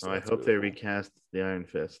MCU. So I hope they recast the Iron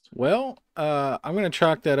Fist. Well, I'm going to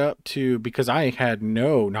chalk that up to, because I had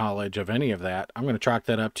no knowledge of any of that, I'm going to chalk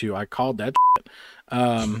that up to I called that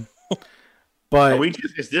shit. But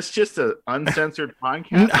is this just an uncensored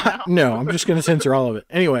podcast? No, I'm just going to censor all of it.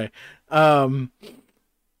 Anyway, I'm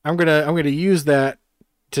going to use that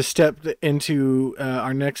to step into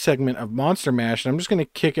our next segment of Monster Mash, and I'm just going to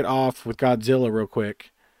kick it off with Godzilla real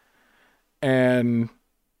quick, and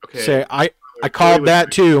say I called that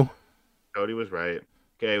right. too. Cody was right.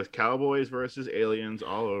 Okay, it was Cowboys versus Aliens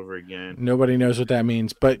all over again. Nobody knows what that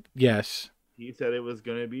means, but yes. He said it was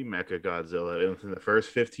going to be Mecha Godzilla. It was in the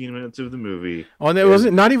first 15 minutes of the movie. Oh, and it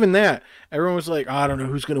wasn't not even that. Everyone was like, I don't know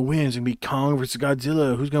who's going to win. It's going to be Kong versus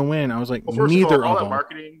Godzilla. Who's going to win? I was like, neither of them.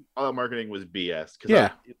 All that marketing was BS.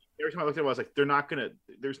 Yeah. Every time I looked at it, I was like, there's not going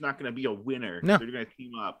to be a winner. No. They're going to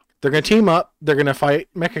team up. They're going to team up. They're going to fight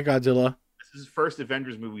Mecha Godzilla. This is first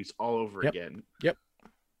Avengers movies all over again. Yep.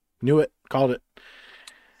 Knew it. Called it.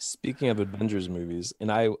 Speaking of Avengers movies,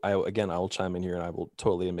 and I will chime in here, and I will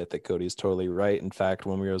totally admit that Cody's totally right. In fact,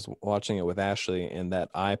 when we was watching it with Ashley, and that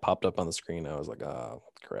eye popped up on the screen, I was like, "Oh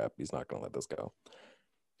crap, he's not going to let this go."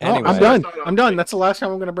 Anyway, I'm done. I'm done. That's the last time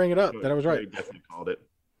I'm going to bring it up. That I was right. Definitely called it.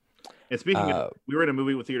 And speaking of, we were in a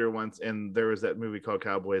movie theater once, and there was that movie called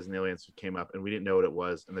Cowboys and Aliens that came up, and we didn't know what it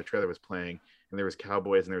was, and the trailer was playing, and there was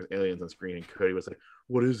cowboys and there was aliens on screen, and Cody was like,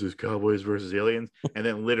 "What is this, Cowboys versus aliens?" And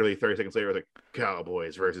then literally 30 seconds later, I was like,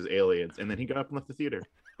 "Cowboys versus aliens," and then he got up and left the theater.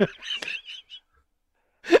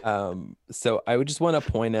 So I would just want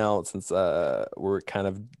to point out, since we're kind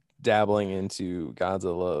of dabbling into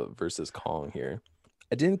Godzilla versus Kong here,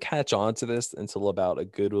 I didn't catch on to this until about a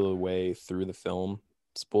good way through the film.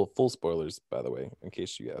 Full spoilers, by the way, in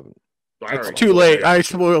case you haven't. It's too late. I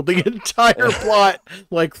spoiled the entire plot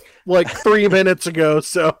like 3 minutes ago.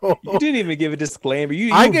 So you didn't even give a disclaimer.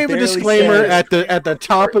 I gave a disclaimer at the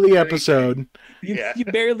top of the episode. You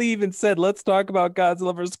barely even said, "Let's talk about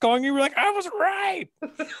Godzilla vs. Kong." You were like, "I was right."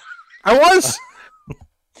 I was.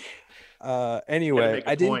 Anyway,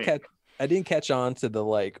 I didn't catch on to the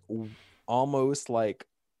like almost like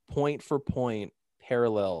point for point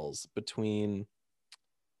parallels between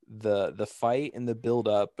the fight and the build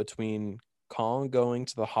up between Kong going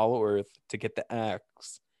to the Hollow Earth to get the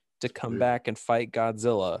axe to come back and fight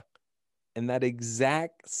Godzilla, and that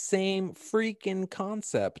exact same freaking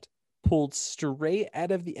concept pulled straight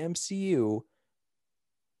out of the MCU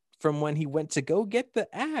from when he went to go get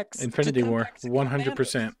the axe. Infinity War,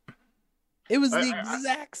 100%. It was the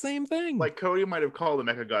exact same thing. Like Cody might have called the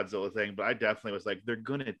Mecha Godzilla thing, but I definitely was like, they're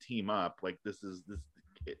gonna team up. Like this.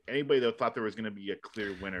 Anybody that thought there was going to be a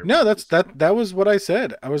clear winner. No, that was what I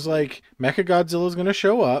said. I was like, Mechagodzilla is going to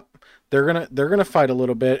show up. They're gonna fight a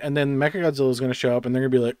little bit, and then Mechagodzilla is going to show up, and they're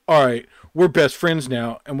going to be like, all right, we're best friends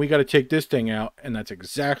now, and we got to take this thing out. And that's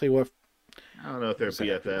exactly what. I don't know if they're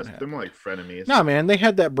BFFs. They're more like frenemies. Nah, man, they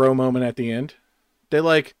had that bro moment at the end. They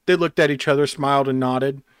looked at each other, smiled and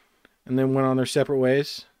nodded, and then went on their separate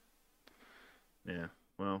ways. Yeah,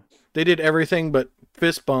 well, they did everything but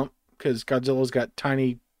fist bump. Because Godzilla's got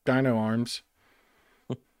tiny dino arms.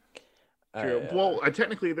 True. Well,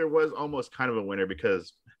 technically there was almost kind of a winner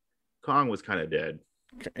because Kong was kind of dead.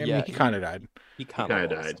 I mean, he kind of died. He kind of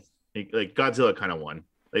died. Like Godzilla kind of won.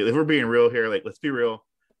 Like if we're being real here, like let's be real,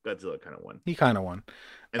 Godzilla kind of won. He kind of won.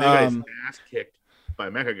 And then got his ass kicked by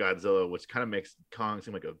Mechagodzilla, which kind of makes Kong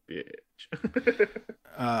seem like a bitch.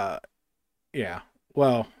 Yeah.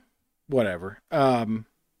 Well, whatever.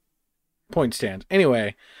 Point stands.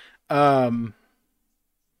 Anyway. I don't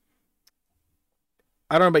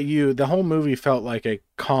know about you. The whole movie felt like a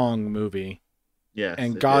Kong movie. Yes.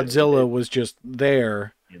 And Godzilla was just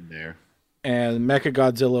there. In there. And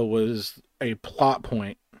Mechagodzilla was a plot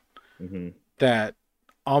point that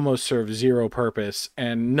almost served zero purpose.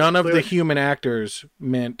 And none of the human actors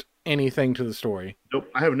meant anything to the story. Nope.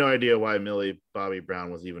 I have no idea why Millie Bobby Brown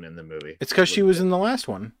was even in the movie. It's because she was in the last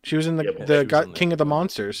one. She was in the King of the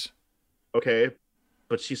Monsters. Okay.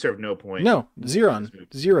 But she served no point. No, zero.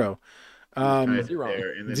 Zero. And then Zero.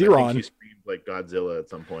 I think she screamed like Godzilla at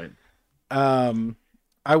some point.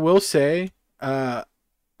 I will say,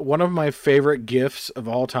 one of my favorite gifs of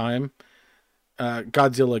all time,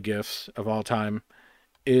 Godzilla gifs of all time,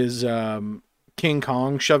 is King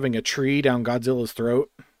Kong shoving a tree down Godzilla's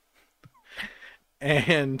throat.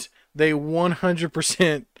 And they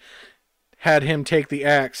 100% had him take the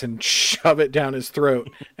axe and shove it down his throat,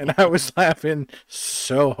 and I was laughing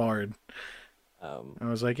so hard. I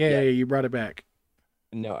was like, Yeah. "Hey, you brought it back."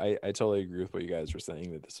 No, I totally agree with what you guys were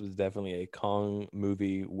saying, that this was definitely a Kong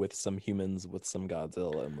movie with some humans, with some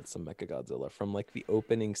Godzilla, and with some Mecha Godzilla. From like the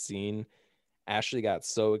opening scene, Ashley got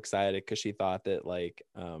so excited because she thought that like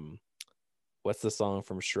what's the song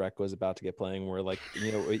from Shrek was about to get playing, where like,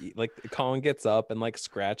 you know, like Kong gets up and like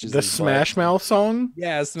scratches The his butt. Smash Mouth song.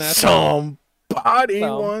 Yeah, Smash Mouth. Somebody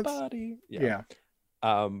wants. Somebody. Yeah.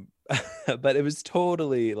 But it was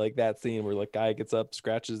totally like that scene where like guy gets up,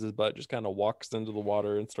 scratches his butt, just kind of walks into the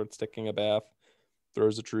water and starts taking a bath,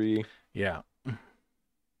 throws a tree. Yeah.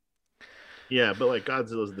 Yeah, but like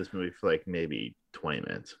Godzilla's in this movie for like maybe 20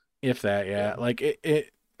 minutes. If that, yeah. Like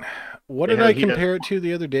it what It did has- I he has- compare it to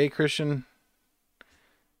the other day, Christian?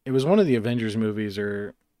 It was one of the Avengers movies,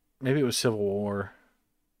 or maybe it was Civil War.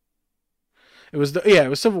 It was it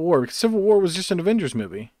was Civil War, because Civil War was just an Avengers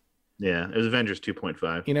movie. Yeah, it was Avengers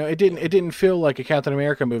 2.5. You know, it didn't feel like a Captain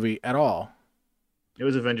America movie at all, It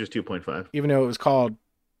was Avengers 2.5. even though it was called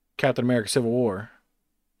Captain America Civil War.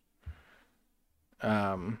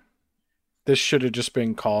 This should have just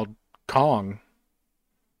been called Kong,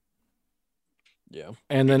 Yeah.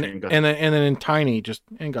 and then And and then in tiny, just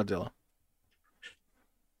and Godzilla.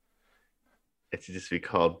 It should just be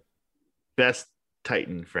called Best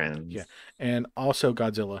Titan Friends. Yeah. And also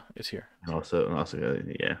Godzilla is here. And also,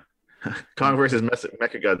 yeah. Kong versus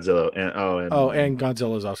Mecha Godzilla, And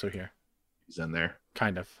Godzilla's also here. he's in there.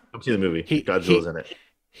 Kind of. Come see the movie. Godzilla's in it.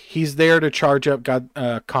 He's there to charge up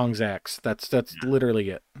Kong's axe. That's literally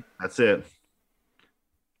it. That's it.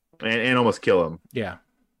 And almost kill him. Yeah.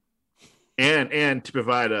 And to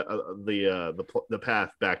provide the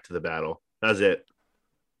path back to the battle. That's it.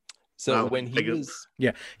 So when he was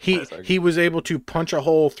Yeah, sorry. he was able to punch a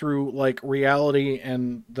hole through like reality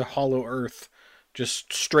and the hollow earth,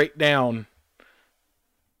 just straight down.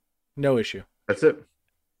 No issue. That's it.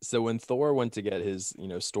 So when Thor went to get his,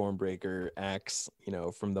 Stormbreaker axe,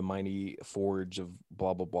 from the mighty forge of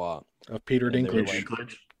blah blah blah, Of Peter And they were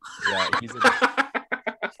Dinklage. like-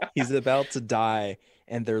 he's about to die,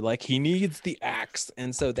 and they're like, he needs the axe,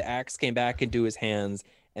 and so the axe came back into his hands,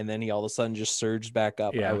 and then he all of a sudden just surged back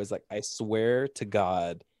up. Yeah. I was like, I swear to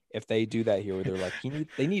God, if they do that here, where they're like,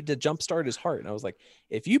 they need to jumpstart his heart, and I was like,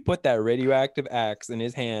 if you put that radioactive axe in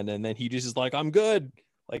his hand, and then he just is like, I'm good.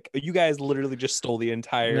 Like, you guys literally just stole the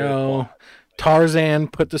entire No. plot. Tarzan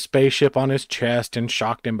put the spaceship on his chest and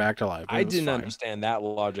shocked him back to life. I It was didn't fine. understand that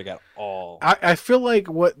logic at all. I feel like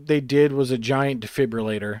what they did was a giant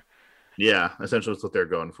defibrillator. Yeah, essentially that's what they're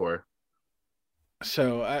going for.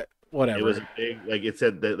 So whatever. It was a big, like it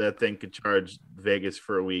said that thing could charge Vegas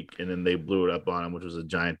for a week, and then they blew it up on him, which was a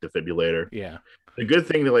giant defibrillator. Yeah. The good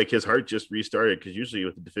thing that like his heart just restarted, because usually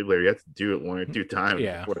with the defibrillator you have to do it one or two times.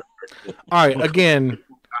 Yeah. before it- All right. Again,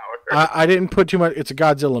 power. I didn't put too much. It's a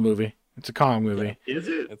Godzilla movie. It's a Kong movie. Is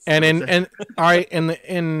it? It's- And all right,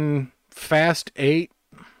 in Fast 8,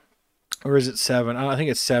 or is it 7? I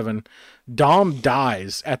think it's 7. Dom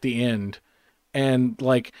dies at the end, and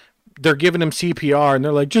like they're giving him CPR, and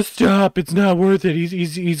they're like, "Just stop! It's not worth it.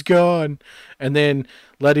 He's gone." And then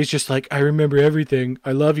Letty's just like, "I remember everything.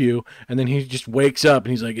 I love you." And then he just wakes up,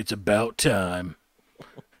 and he's like, "It's about time."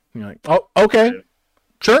 And you're like, "Oh, okay,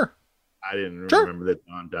 sure." I didn't Sure. remember that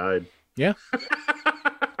Don died. Yeah.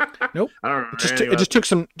 Nope. I don't remember. It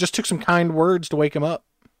just took some kind words to wake him up.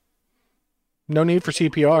 No need for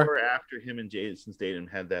CPR. Or after him and Jason Statham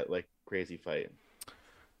had that like crazy fight.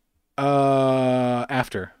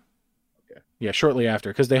 After. Okay. Yeah, shortly after,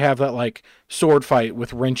 because they have that like sword fight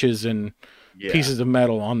with wrenches and Yeah. pieces of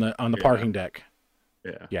metal on the Yeah. parking deck.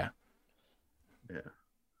 Yeah. Yeah.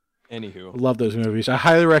 Anywho, Love those movies. I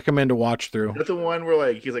highly recommend to watch through. That's the one where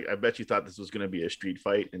like he's like, I bet you thought this was gonna be a street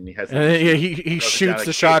fight, and he has. And then, yeah, he Throws it down shoots like,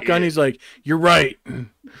 the shotgun. "Yeah." He's like, "You're right."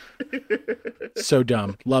 So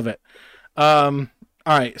dumb. Love it. All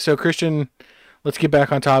right, so Christian, let's get back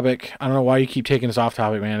on topic. I don't know why you keep taking us off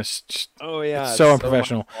topic, man. It's just oh yeah, it's so my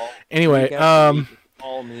unprofessional. fault. Anyway, Week after week, it's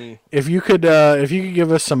all me. if you could give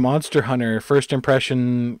us some Monster Hunter first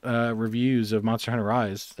impression reviews of Monster Hunter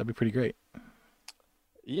Rise, that'd be pretty great.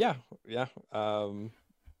 Yeah.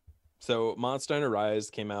 So Monster Hunter Rise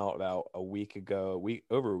came out about over a week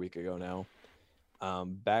ago now.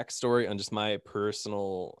 Backstory on just my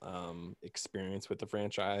personal experience with the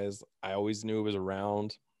franchise. I always knew it was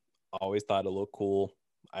around. I always thought it looked cool.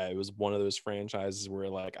 It was one of those franchises where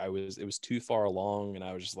like it was too far along, and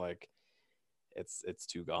I was just like, it's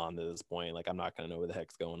too gone to this point. Like, I'm not gonna know what the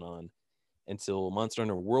heck's going on. until Monster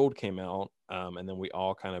Hunter World came out. And then we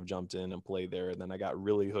all kind of jumped in and played there. And then I got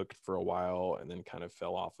really hooked for a while and then kind of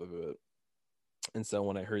fell off of it. And so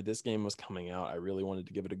when I heard this game was coming out, I really wanted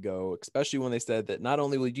to give it a go, especially when they said that not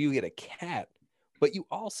only would you get a cat, but you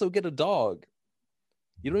also get a dog.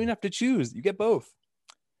 You don't even have to choose. You get both.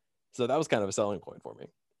 So that was kind of a selling point for me.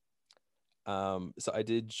 So I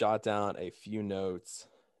did jot down a few notes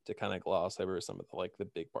to kind of gloss over some of the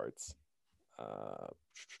big parts.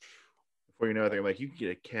 Before you know it, they're like, you can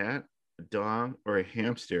get a cat, a dog, or a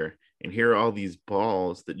hamster, and here are all these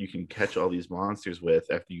balls that you can catch all these monsters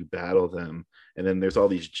with after you battle them. And then there's all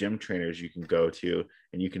these gym trainers you can go to,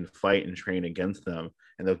 and you can fight and train against them,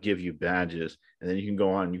 and they'll give you badges. And then you can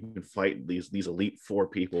go on, you can fight these elite 4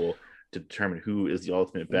 people to determine who is the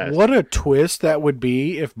ultimate best. What a twist that would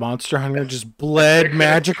be if Monster Hunter just bled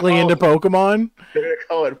magically into Pokemon. They're gonna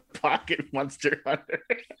call it Pocket Monster Hunter.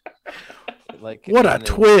 What a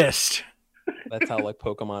twist! That's how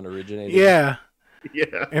Pokemon originated. Yeah.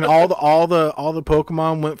 Yeah. And all the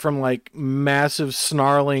Pokemon went from massive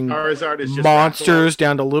snarling monsters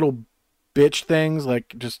down to little bitch things,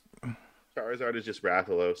 Charizard is just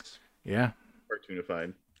Rathalos. Yeah.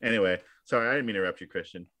 Cartoonified. Anyway, sorry, I didn't mean to interrupt your,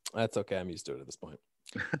 Christian. That's okay. I'm used to it at this point.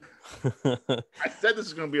 I said this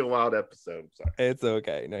is going to be a wild episode. Sorry. It's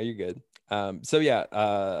okay. No, you're good. So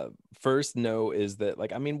yeah, first no is that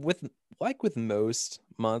with most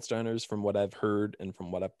Monster Hunters, from what I've heard and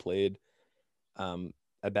from what I've played,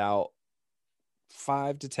 about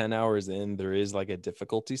 5 to 10 hours in, there is a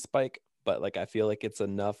difficulty spike, but I feel like it's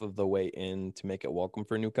enough of the way in to make it welcome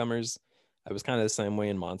for newcomers. I was kind of the same way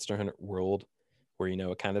in Monster Hunter World, where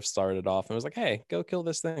it kind of started off and was like, hey, go kill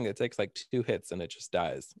this thing. It takes 2 hits and it just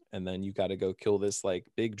dies, and then you got to go kill this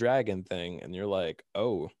big dragon thing, and you're like,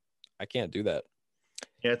 oh, I can't do that.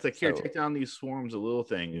 Yeah, it's here, take down these swarms of little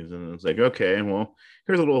things, and it's okay, well,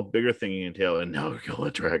 here's a little bigger thing you can tail, and now kill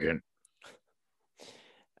a dragon.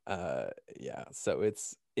 Yeah, so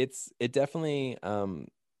it definitely the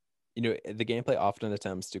gameplay often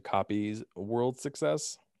attempts to copy World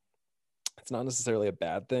success. It's not necessarily a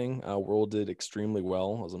bad thing. World did extremely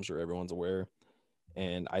well, as I'm sure everyone's aware.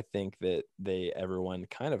 And I think that everyone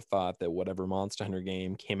kind of thought that whatever Monster Hunter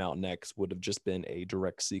game came out next would have just been a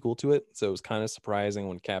direct sequel to it. So it was kind of surprising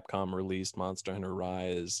when Capcom released Monster Hunter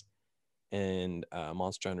Rise and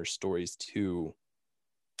Monster Hunter Stories 2.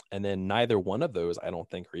 And then neither one of those, I don't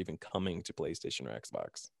think, are even coming to PlayStation or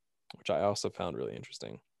Xbox, which I also found really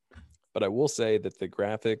interesting. But I will say that the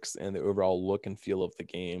graphics and the overall look and feel of the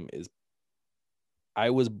game I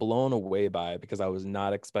was blown away by it, because I was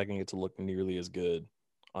not expecting it to look nearly as good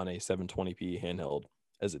on a 720p handheld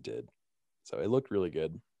as it did. So it looked really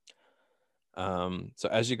good. So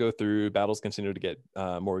as you go through, battles continue to get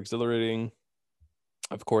more exhilarating.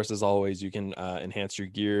 Of course, as always, you can enhance your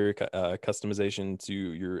gear customization to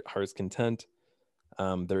your heart's content.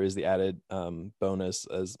 There is the added bonus,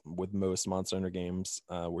 as with most Monster Hunter games,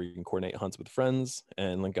 where you can coordinate hunts with friends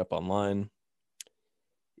and link up online.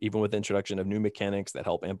 Even with the introduction of new mechanics that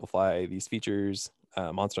help amplify these features,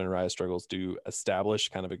 Monster Hunter Rise struggles to establish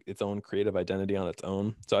kind of its own creative identity on its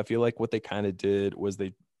own. So I feel like what they kind of did was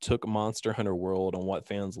they took Monster Hunter World and what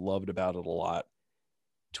fans loved about it a lot,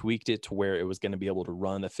 tweaked it to where it was going to be able to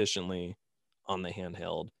run efficiently on the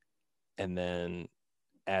handheld, and then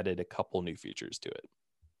added a couple new features to it.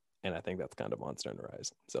 And I think that's kind of Monster Hunter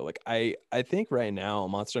Rise. So I think right now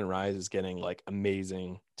Monster Hunter Rise is getting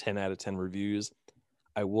amazing 10 out of 10 reviews.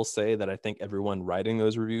 I will say that I think everyone writing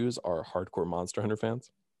those reviews are hardcore Monster Hunter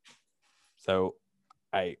fans. So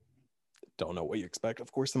I don't know what you expect.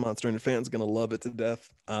 Of course, the Monster Hunter fans are going to love it to death.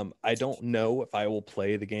 I don't know if I will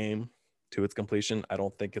play the game to its completion. I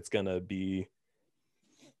don't think it's going to be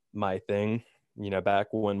my thing. Back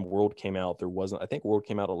when World came out, I think World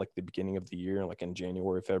came out at the beginning of the year, in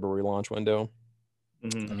January, February launch window.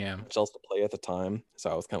 Mm-hmm. Yeah. Much else to play at the time. So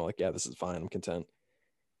I was kind of yeah, this is fine. I'm content.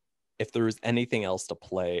 If there was anything else to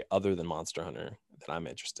play other than Monster Hunter that I'm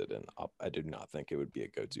interested in, I do not think it would be a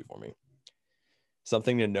go-to for me.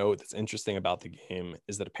 Something to note that's interesting about the game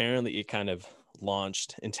is that apparently it kind of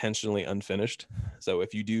launched intentionally unfinished. So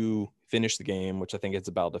if you do finish the game, which I think it's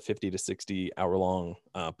about a 50 to 60 hour long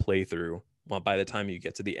playthrough, well, by the time you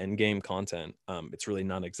get to the end game content, it's really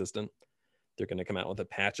non-existent. They're going to come out with a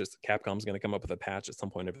patch. Capcom's going to come up with a patch at some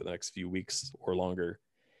point over the next few weeks or longer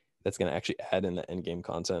that's going to actually add in the end game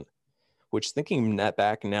content, which, thinking that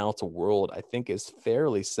back now to World, I think is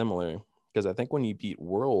fairly similar, because I think when you beat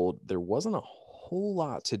World, there wasn't a whole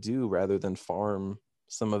lot to do rather than farm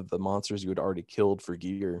some of the monsters you had already killed for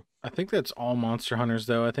gear. I think that's all Monster Hunters,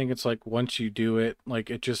 though. I think it's once you do it,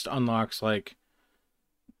 it just unlocks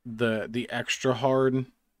the extra hard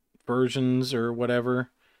versions or whatever,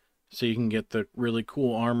 so you can get the really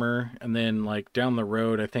cool armor. And then like down the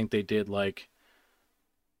road, I think they did like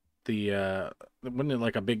the wasn't it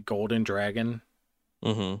like a big golden dragon,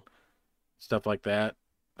 Mm-hmm. stuff like that.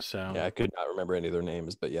 So Yeah, I could not remember any of their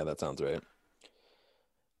names, but yeah, that sounds right.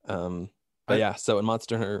 But I yeah, so in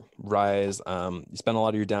Monster Hunter Rise, you spend a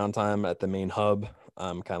lot of your downtime at the main hub,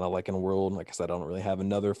 kind of like in World. Like I said, I don't really have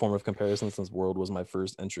another form of comparison since World was my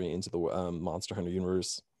first entry into the Monster Hunter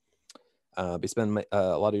universe. But you spend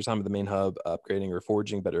a lot of your time at the main hub, upgrading or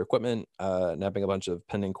forging better equipment, nabbing a bunch of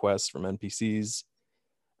pending quests from NPCs,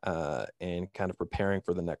 and kind of preparing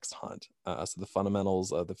for the next hunt. So the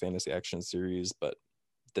fundamentals of the fantasy action series, but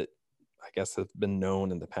that I guess have been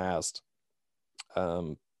known in the past.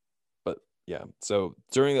 But yeah, so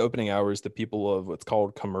during the opening hours, the people of what's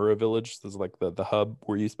called Kamura Village, this is like the hub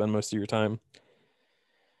where you spend most of your time,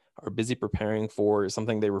 are busy preparing for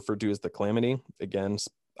something they refer to as the Calamity. Again,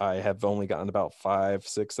 I have only gotten about 5,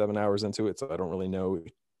 6, 7 hours into it, so I don't really know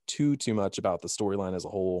too much about the storyline as a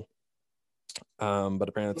whole. But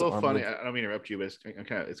apparently, It's a little funny. I don't mean to interrupt you, but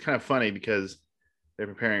it's kind of funny because they're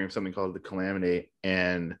preparing for something called the Calamity,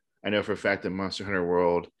 and I know for a fact that Monster Hunter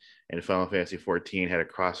World and Final Fantasy 14 had a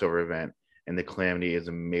crossover event, and the Calamity is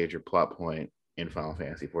a major plot point in Final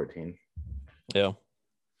Fantasy 14. Yeah,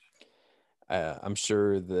 I'm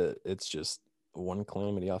sure that it's just one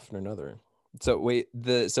calamity after another. So wait,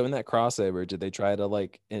 so in that crossover, did they try to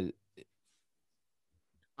like? The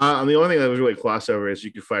only thing that was really crossover is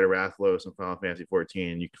you could fight a Rathalos in Final Fantasy 14,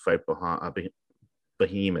 and you could fight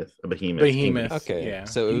Behemoth. Behemoth, Okay, yeah.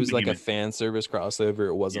 so it was like a Behemoth. fan service crossover.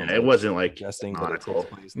 It wasn't Yeah, it like wasn't like suggesting that it takes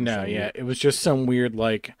canonical. place in the No, same yeah, year. it was just some weird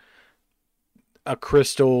like a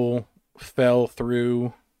crystal fell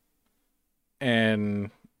through and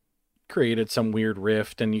created some weird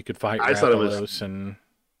rift, and you could fight I thought it was. Rathalos and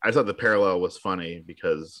I thought the parallel was funny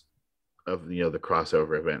because of the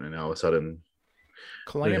crossover event, and all of a sudden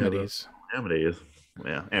they have a calamities. Calamity.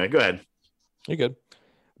 Yeah. Anyway, go ahead. You're good.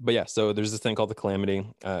 But yeah, so there's this thing called the Calamity,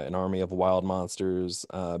 an army of wild monsters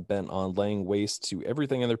bent on laying waste to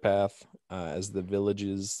everything in their path, as the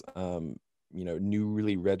village's,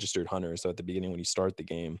 newly registered hunters. So at the beginning, when you start the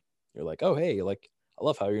game, you're like, oh, hey, like, I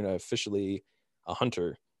love how you're officially a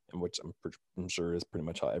hunter, and which I'm sure is pretty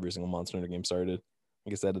much how every single Monster Hunter game started.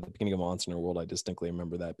 Like I said, at the beginning of Monster Hunter World, I distinctly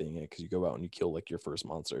remember that being it, because you go out and you kill like your first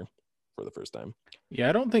monster for the first time. Yeah,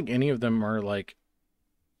 I don't think any of them are like.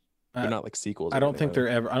 They're not like sequels I or don't anything, think they're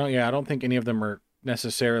ever. I don't. Yeah, I don't think any of them are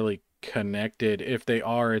necessarily connected. If they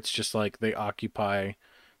are, it's just like they occupy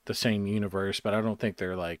the same universe, but I don't think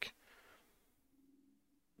they're like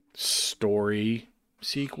story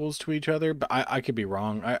sequels to each other. But I could be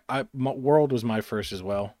wrong. World was my first as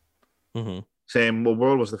well. Mm-hmm. Same. Well,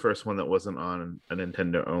 World was the first one that wasn't on a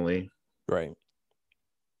Nintendo only. Right.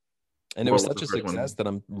 And it was World was such the a first one. success that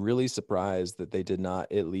I'm really surprised that they did not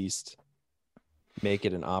at least make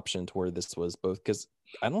it an option to where this was both, because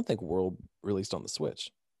I don't think World released on the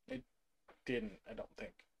Switch It didn't. I don't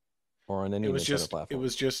think. or on any Nintendo platform. It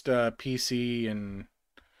was just PC and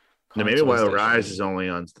Now, maybe console. Wild Rise is only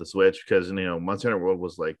on the Switch because Monster Hunter World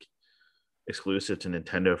was like exclusive to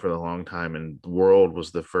Nintendo for a long time, and World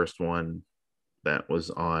was the first one that was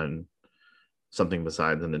on something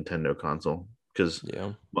besides the Nintendo console. Because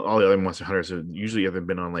Yeah. all the other Monster Hunters have usually either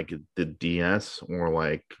been on like the DS or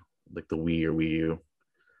like the Wii or Wii U.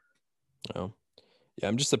 Oh. Yeah,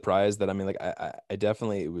 I'm just surprised that, I mean, like, I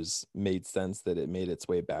definitely, it was made sense that it made its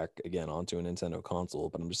way back again onto a Nintendo console,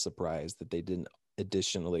 but I'm just surprised that they didn't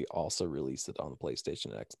additionally also release it on the PlayStation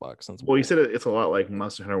and Xbox. Since Well, you said it's a lot like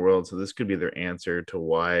Monster Hunter World, so this could be their answer to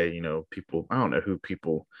why people. I don't know who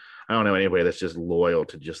people. I don't know anybody that's just loyal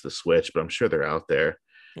to just the Switch, but I'm sure they're out there.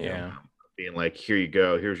 Yeah. Being like, here you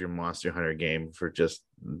go, here's your Monster Hunter game for just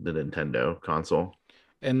the Nintendo console.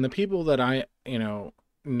 And the people that I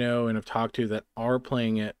know and have talked to that are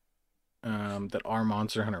playing it, that are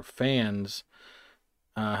Monster Hunter fans,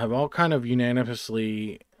 have all kind of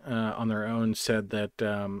unanimously on their own said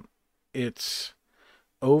that it's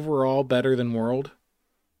overall better than World,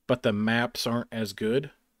 but the maps aren't as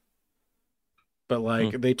good. But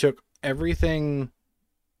like they took everything.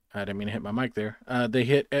 I didn't mean to hit my mic there.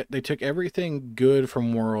 They took everything good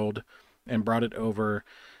from World and brought it over,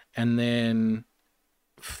 and then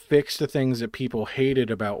fixed the things that people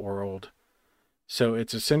hated about World. So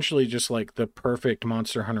it's essentially just like the perfect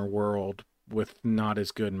Monster Hunter World with not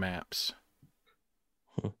as good maps.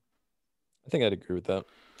 I think I'd agree with that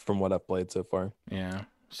from what I've played so far. Yeah.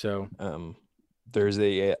 So there's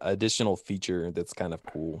a additional feature that's kind of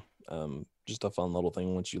cool. Just a fun little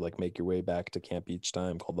thing once you like make your way back to camp each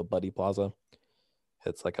time, called the Buddy Plaza.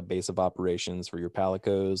 It's like a base of operations for your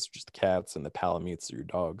palicos, just cats, and the palamutes are your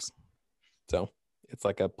dogs. So it's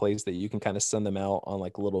like a place that you can kind of send them out on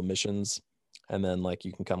like little missions, and then like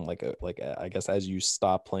you can come I guess as you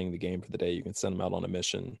stop playing the game for the day, you can send them out on a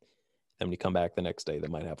mission. And when you come back the next day, they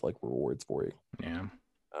might have like rewards for you. Yeah.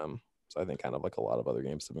 So I think kind of like a lot of other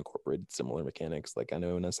games have incorporated similar mechanics. Like I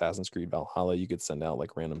know in Assassin's Creed Valhalla, you could send out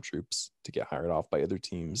like random troops to get hired off by other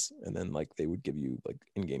teams, and then like they would give you like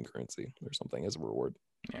in-game currency or something as a reward.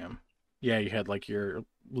 Yeah. Yeah, you had like your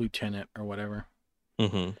lieutenant or whatever.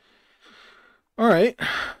 Mm-hmm. All right.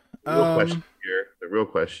 The real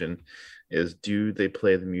question is, do they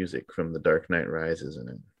play the music from The Dark Knight Rises in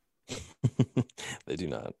it? They do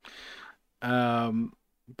not.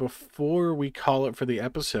 Before we call it for the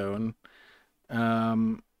episode, I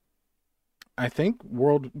think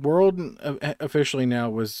World officially now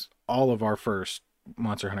was all of our first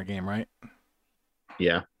Monster Hunter game, right?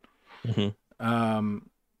 Yeah. Mm-hmm.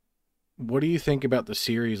 What do you think about the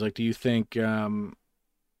series? Like, do you think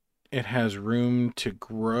it has room to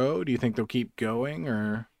grow? Do you think they'll keep going,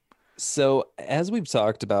 or? So, as we've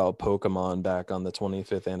talked about Pokemon back on the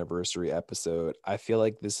 25th anniversary episode, I feel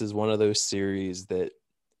like this is one of those series that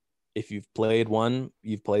if you've played one,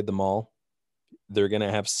 you've played them all. They're going to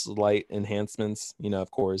have slight enhancements. You know,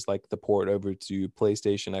 of course, like the port over to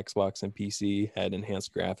PlayStation, Xbox, and PC had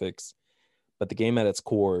enhanced graphics. But the game at its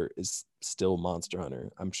core is still Monster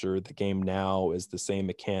Hunter. I'm sure the game now is the same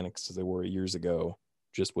mechanics as they were years ago,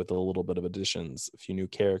 just with a little bit of additions, a few new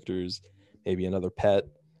characters, maybe another pet,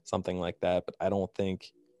 something like that. But I don't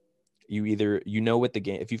think you know what the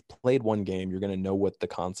game, if you've played one game, you're going to know what the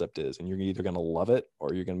concept is, and you're either going to love it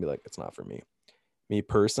or you're going to be like, it's not for me. Me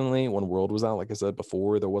personally, when World was out, like I said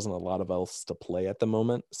before, there wasn't a lot of else to play at the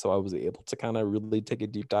moment. So I was able to kind of really take a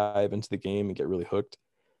deep dive into the game and get really hooked.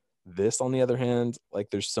 This, on the other hand, like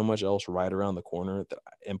there's so much else right around the corner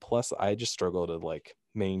and plus I just struggle to like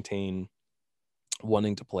maintain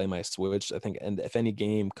wanting to play my Switch. I think, and if any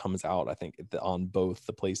game comes out, I think on both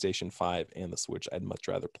the PlayStation 5 and the Switch, I'd much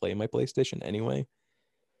rather play my PlayStation anyway.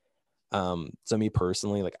 So me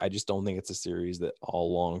personally, like I just don't think it's a series that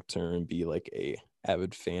I'll long term be like a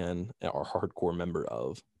avid fan or hardcore member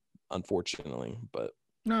of, unfortunately. But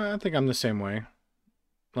No, I think I'm the same way.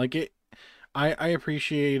 Like it, I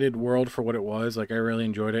appreciated World for what it was. Like I really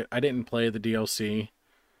enjoyed it. I didn't play the DLC.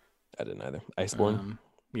 I didn't either. Iceborne.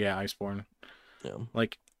 Yeah, Iceborne. Yeah.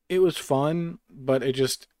 Like it was fun, but it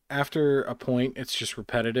just after a point, it's just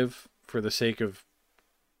repetitive for the sake of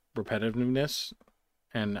repetitiveness,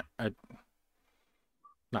 and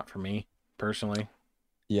not for me personally.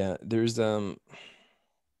 Yeah, there's because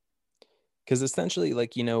essentially,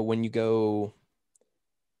 like, you know, when you go,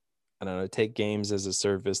 I don't know, take games as a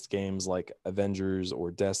service, games like Avengers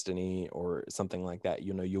or Destiny or something like that,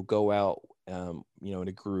 you know, you'll go out, you know, in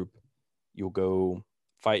a group, you'll go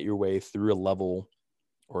fight your way through a level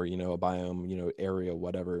or, you know, a biome, you know, area,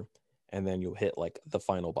 whatever, and then you'll hit like the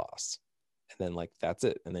final boss. And then like that's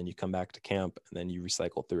it. And then you come back to camp and then you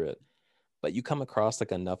recycle through it. But you come across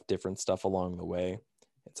like enough different stuff along the way.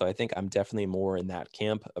 And so I think I'm definitely more in that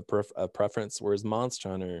camp of preference. Whereas Monster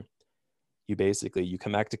Hunter, you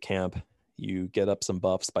come back to camp, you get up some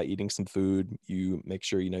buffs by eating some food, you make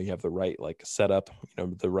sure, you know, you have the right like setup, you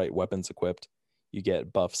know, the right weapons equipped, you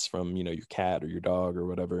get buffs from, you know, your cat or your dog or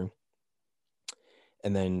whatever.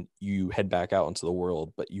 And then you head back out into the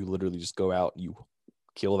world, but you literally just go out, you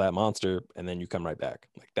kill that monster, and then you come right back.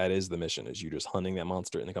 Like that is the mission, is you just hunting that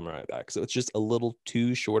monster and then coming right back. So it's just a little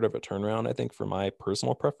too short of a turnaround, I think, for my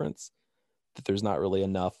personal preference, that there's not really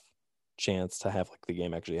enough chance to have like the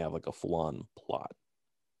game actually have like a full-on plot.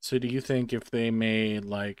 So do you think if they made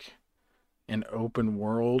like an open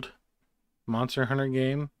world Monster Hunter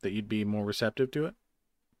game that you'd be more receptive to it?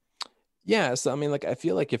 Yeah, so I mean, like I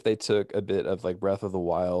feel like if they took a bit of like Breath of the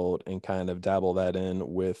Wild and kind of dabble that in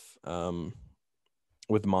with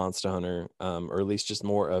Monster Hunter, or at least just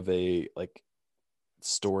more of a like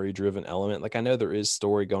story driven element. Like I know there is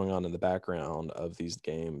story going on in the background of these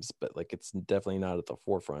games, but like it's definitely not at the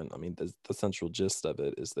forefront. I mean, the central gist of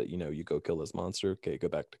it is that, you know, you go kill this monster, okay, go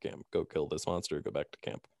back to camp, go kill this monster, go back to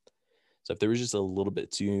camp. So if there was just a little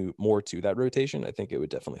bit too more to that rotation, I think it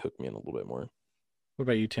would definitely hook me in a little bit more. What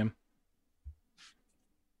about you, Tim?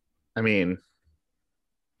 I mean,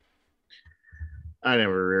 I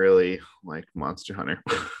never really liked Monster Hunter.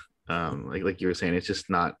 Like you were saying, it's just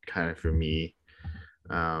not kind of for me.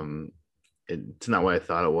 It's not what I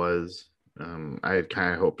thought it was. I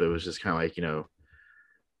kind of hoped it was just kind of like, you know,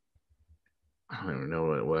 I don't even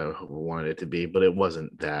know what I wanted it to be, but it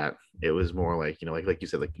wasn't that. It was more like, you know, like you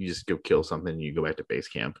said, like you just go kill something and you go back to base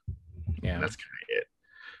camp. Yeah. And that's kind of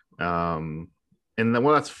it. and then,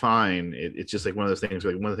 well, that's fine. It's just like one of those things.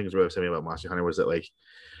 Like one of the things Rob said to me about Monster Hunter was that like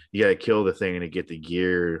you gotta kill the thing to get the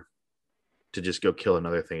gear to just go kill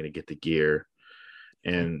another thing to get the gear,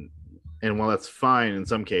 and while that's fine in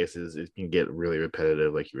some cases, it can get really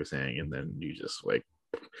repetitive, like you were saying, and then you just like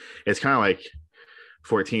it's kind of like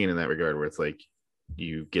 14 in that regard, where it's like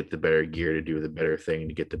you get the better gear to do the better thing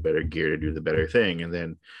to get the better gear to do the better thing, and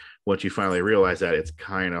then once you finally realize that, it's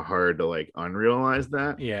kind of hard to like unrealize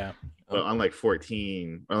that. Yeah. But unlike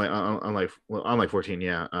 14, unlike 14,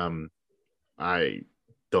 yeah, I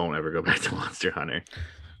don't ever go back to Monster Hunter.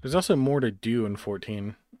 There's also more to do in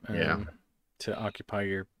 14. Yeah. To occupy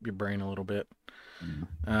your brain a little bit.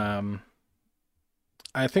 Yeah.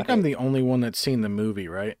 I think I'm the only one that's seen the movie,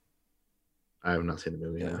 right? I have not seen the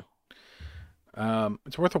movie. Yeah.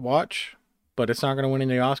 It's worth a watch, but it's not going to win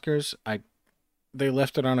any Oscars. They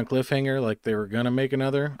left it on a cliffhanger, like they were going to make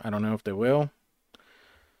another. I don't know if they will.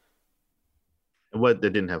 What, they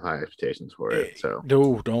didn't have high expectations for it, so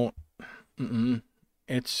No, don't.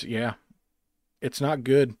 It's it's not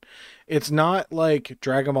good. It's not like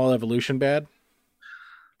Dragon Ball Evolution bad.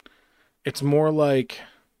 It's more like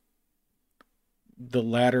the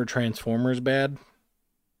latter Transformers bad.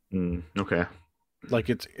 Okay. Like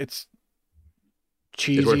it's It's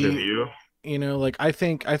worth a cheesy. view. You know, like I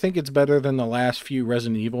think it's better than the last few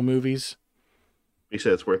Resident Evil movies. You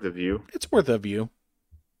said it's worth a view. It's worth a view.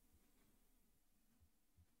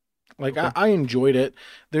 Like Okay. I enjoyed it.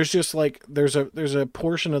 There's just like there's a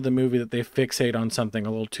portion of the movie that they fixate on something a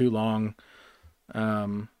little too long.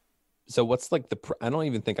 So what's like I don't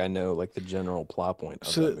even think I know like the general plot point of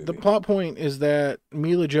So that movie. the plot point is that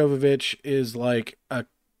Mila Jovovich is like a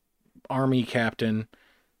army captain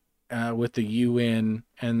with the UN,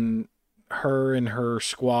 and her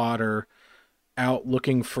squad are out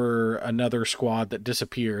looking for another squad that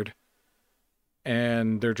disappeared,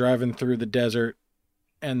 and they're driving through the desert,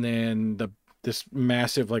 and then this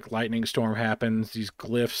massive like lightning storm happens. These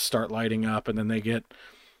glyphs start lighting up, and then they get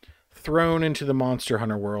thrown into the Monster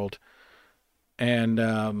Hunter world,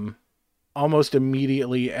 and almost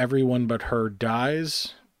immediately everyone but her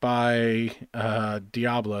dies by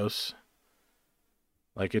Diablos.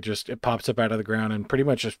 Like it pops up out of the ground and pretty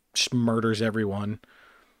much just murders everyone.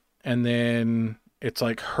 And then it's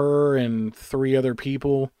like her and 3 other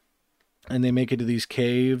people, and they make it to these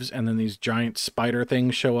caves, and then these giant spider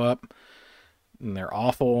things show up, and they're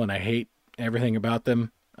awful, and I hate everything about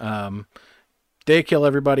them. They kill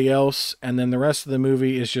everybody else, and then the rest of the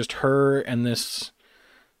movie is just her and this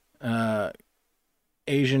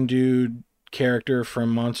Asian dude character from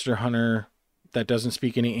Monster Hunter that doesn't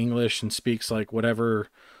speak any English and speaks like whatever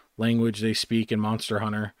language they speak in Monster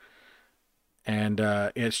Hunter. And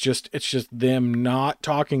it's just them not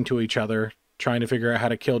talking to each other, trying to figure out how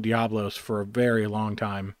to kill Diablos for a very long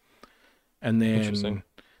time. And then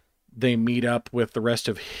they meet up with the rest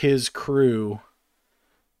of his crew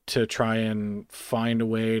to try and find a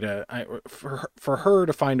way for her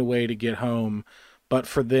to find a way to get home, but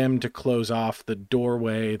for them to close off the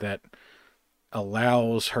doorway that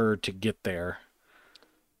allows her to get there.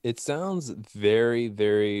 It sounds very,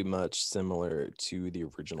 very much similar to the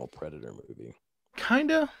original Predator movie.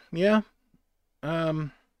 Kinda, yeah.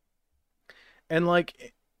 And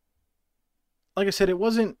like I said, it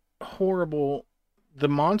wasn't horrible. The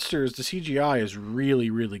monsters, the CGI is really,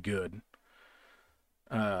 really good.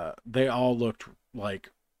 They all looked like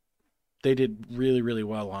they did really, really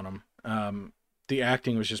well on them. The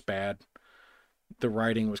acting was just bad. The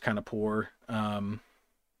writing was kind of poor.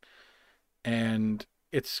 And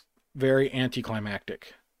it's very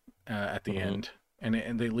anticlimactic at the end,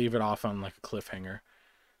 and they leave it off on like a cliffhanger.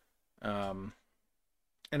 And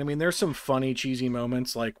I mean, there's some funny, cheesy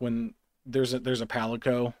moments, like when there's a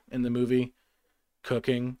palico in the movie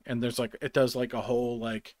cooking, and it does like a whole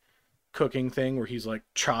like cooking thing where he's like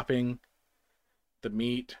chopping the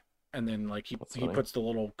meat, and then like he puts the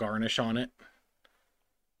little garnish on it.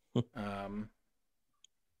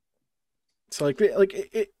 So like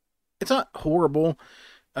it's not horrible.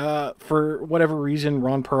 For whatever reason,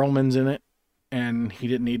 Ron Perlman's in it, and he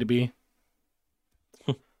didn't need to be.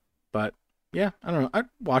 But yeah, I don't know. I'd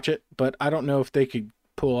watch it, but I don't know if they could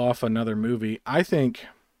pull off another movie. I think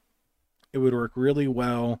it would work really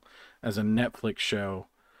well as a Netflix show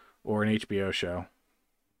or an HBO show.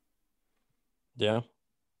 Yeah.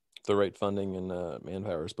 The right funding and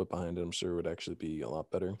manpower is put behind it, I'm sure it would actually be a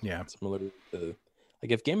lot better. Yeah. Similar to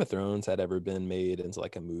like if Game of Thrones had ever been made into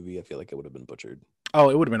like a movie, I feel like it would have been butchered. Oh,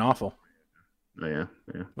 it would have been awful. Oh, yeah.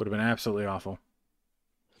 Would have been absolutely awful.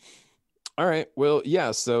 All right. Well,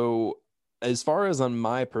 yeah. So as far as on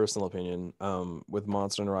my personal opinion, with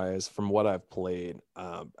Monster Hunter Rise, from what I've played,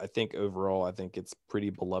 I think overall, I think it's pretty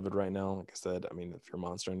beloved right now. Like I said, I mean, if you're a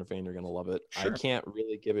Monster Hunter fan, you're gonna love it. I Sure. can't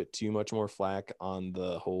really give it too much more flack on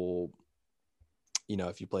the whole,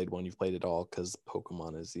 if you played one, you've played it all, because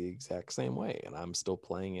Pokemon is the exact same way, and I'm still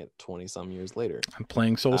playing it 20 some years later. I'm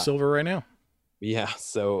playing Soul Silver right now. Yeah,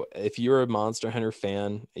 so if you're a Monster Hunter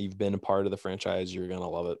fan, you've been a part of the franchise, you're gonna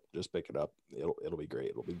love it. Just pick it up. It'll be great.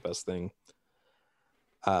 It'll be the best thing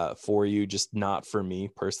for you, just not for me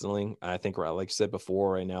personally. I think, like you said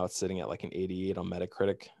before, right now it's sitting at like an 88 on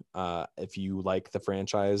Metacritic. If you like the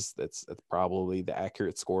franchise, that's probably the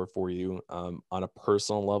accurate score for you. On a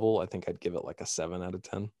personal level, I think I'd give it like a 7 out of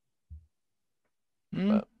 10.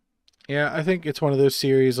 But yeah, I think it's one of those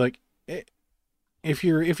series, like, if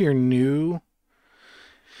you're new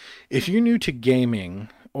to gaming,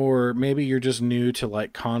 or maybe you're just new to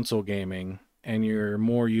like console gaming and you're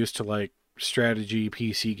more used to like strategy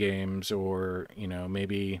PC games, or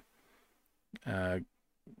maybe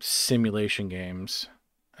simulation games,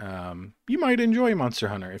 you might enjoy Monster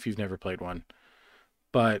Hunter if you've never played one.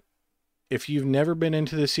 But if you've never been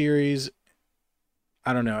into the series,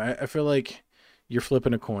 I don't know, I feel like you're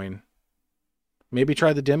flipping a coin. Maybe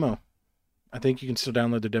try the demo. I think you can still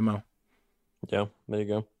download the demo. Yeah, there you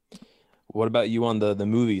go. What about you on the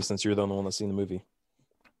movie, since you're the only one that's seen the movie?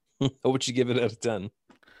 What would you give it out of 10?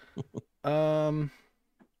 A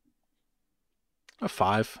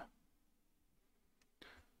 5.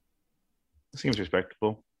 Seems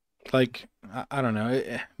respectable. Like, I don't know,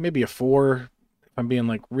 maybe a 4 if I'm being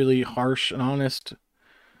like really harsh and honest.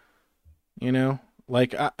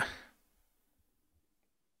 Like,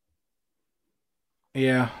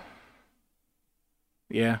 yeah,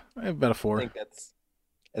 about a 4. I think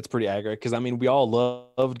that's pretty accurate, because I mean, we all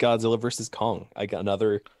loved Godzilla versus Kong. I got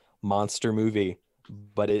another monster movie,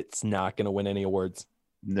 but it's not going to win any awards.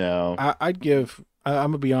 No. I'm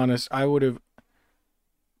gonna be honest, I would have.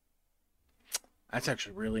 That's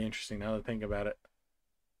actually really interesting now to think about it.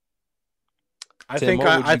 I Tim, think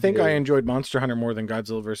what would I you think give? I enjoyed Monster Hunter more than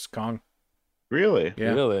Godzilla vs. Kong. Really?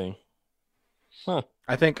 Yeah. Really? Huh.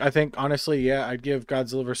 I think honestly, yeah, I'd give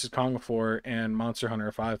Godzilla vs. Kong a 4 and Monster Hunter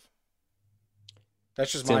a 5.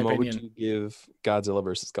 That's just Tim, my what would opinion. you give Godzilla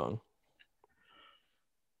versus Kong?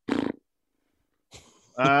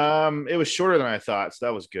 It was shorter than I thought, so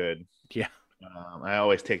that was good. Yeah. I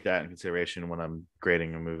always take that in consideration when I'm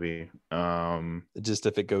grading a movie. Just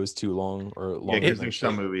if it goes too long, or Yeah, longer because than there's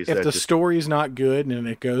some should. movies If that the just, story's not good and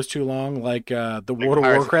it goes too long, like the World of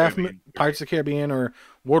Pirates of the Warcraft, Caribbean. Pirates of the Caribbean, or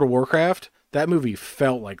World of Warcraft, that movie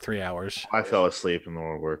felt like 3 hours. I fell asleep in the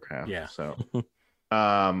World of Warcraft. Yeah. So,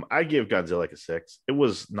 I give Godzilla like a 6. It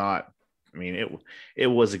was not. I mean, it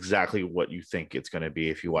was exactly what you think it's going to be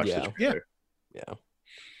if you watch the trailer. Yeah.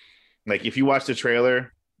 Like if you watch the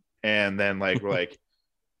trailer and then like we're like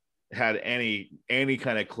had any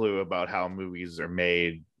kind of clue about how movies are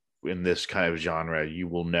made in this kind of genre, you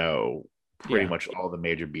will know pretty much all the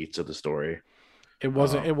major beats of the story. It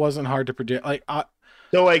wasn't hard to predict. Like,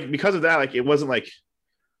 so like because of that, like it wasn't like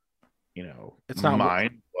it's not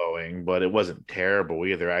mind blowing, but it wasn't terrible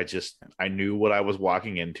either. I knew what I was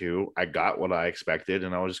walking into. I got what I expected,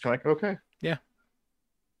 and I was just kind of like, okay, yeah,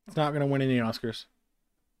 it's not going to win any Oscars.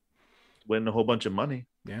 Win a whole bunch of money.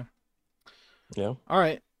 Yeah. Yeah. All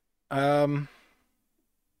right.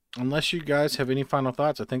 Unless you guys have any final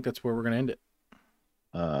thoughts, I think that's where we're going to end it.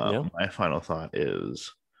 My final thought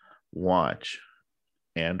is watch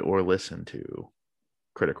and or listen to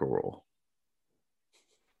Critical Role.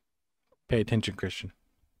 Pay attention, Christian.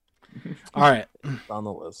 All right. It's on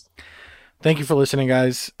the list. Thank you for listening,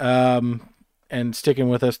 guys, and sticking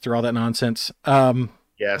with us through all that nonsense.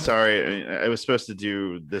 Yeah, sorry. I was supposed to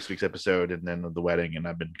do this week's episode and then the wedding, and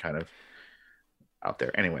I've been kind of out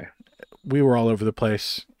there. Anyway, we were all over the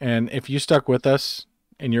place, and if you stuck with us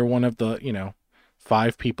and you're one of the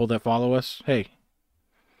 5 people that follow us, hey,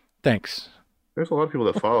 thanks. There's a lot of people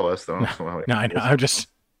that follow us, though. No, I know. I'm just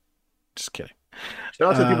kidding.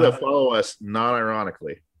 Shout out to the people that follow us, not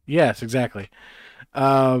ironically. Yes, exactly.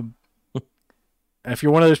 If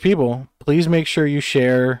you're one of those people, please make sure you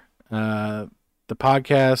share the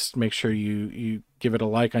podcast. Make sure you give it a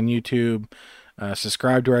like on YouTube.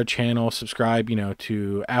 Subscribe to our channel. Subscribe,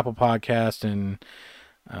 to Apple Podcast and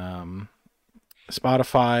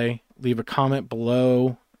Spotify. Leave a comment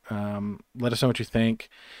below. Let us know what you think.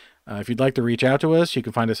 If you'd like to reach out to us, you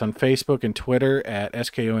can find us on Facebook and Twitter at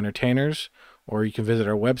SKO Entertainers, or you can visit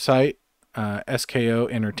our website,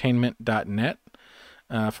 skoentertainment.net,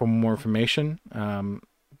 for more information. We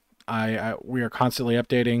are constantly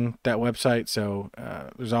updating that website, so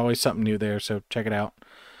there's always something new there, so check it out.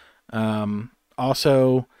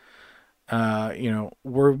 Also,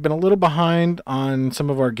 we've been a little behind on some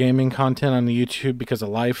of our gaming content on the YouTube because of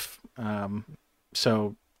life.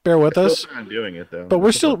 So bear with We're us. still kind of doing it though. But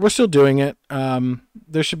we're still doing it.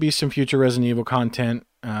 There should be some future Resident Evil content.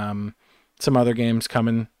 Some other games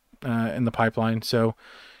coming in the pipeline. So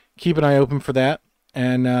keep an eye open for that.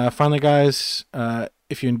 And finally, guys,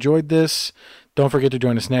 if you enjoyed this, don't forget to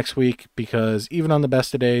join us next week, because even on the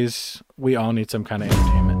best of days, we all need some kind of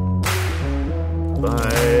entertainment.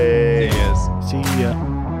 Bye.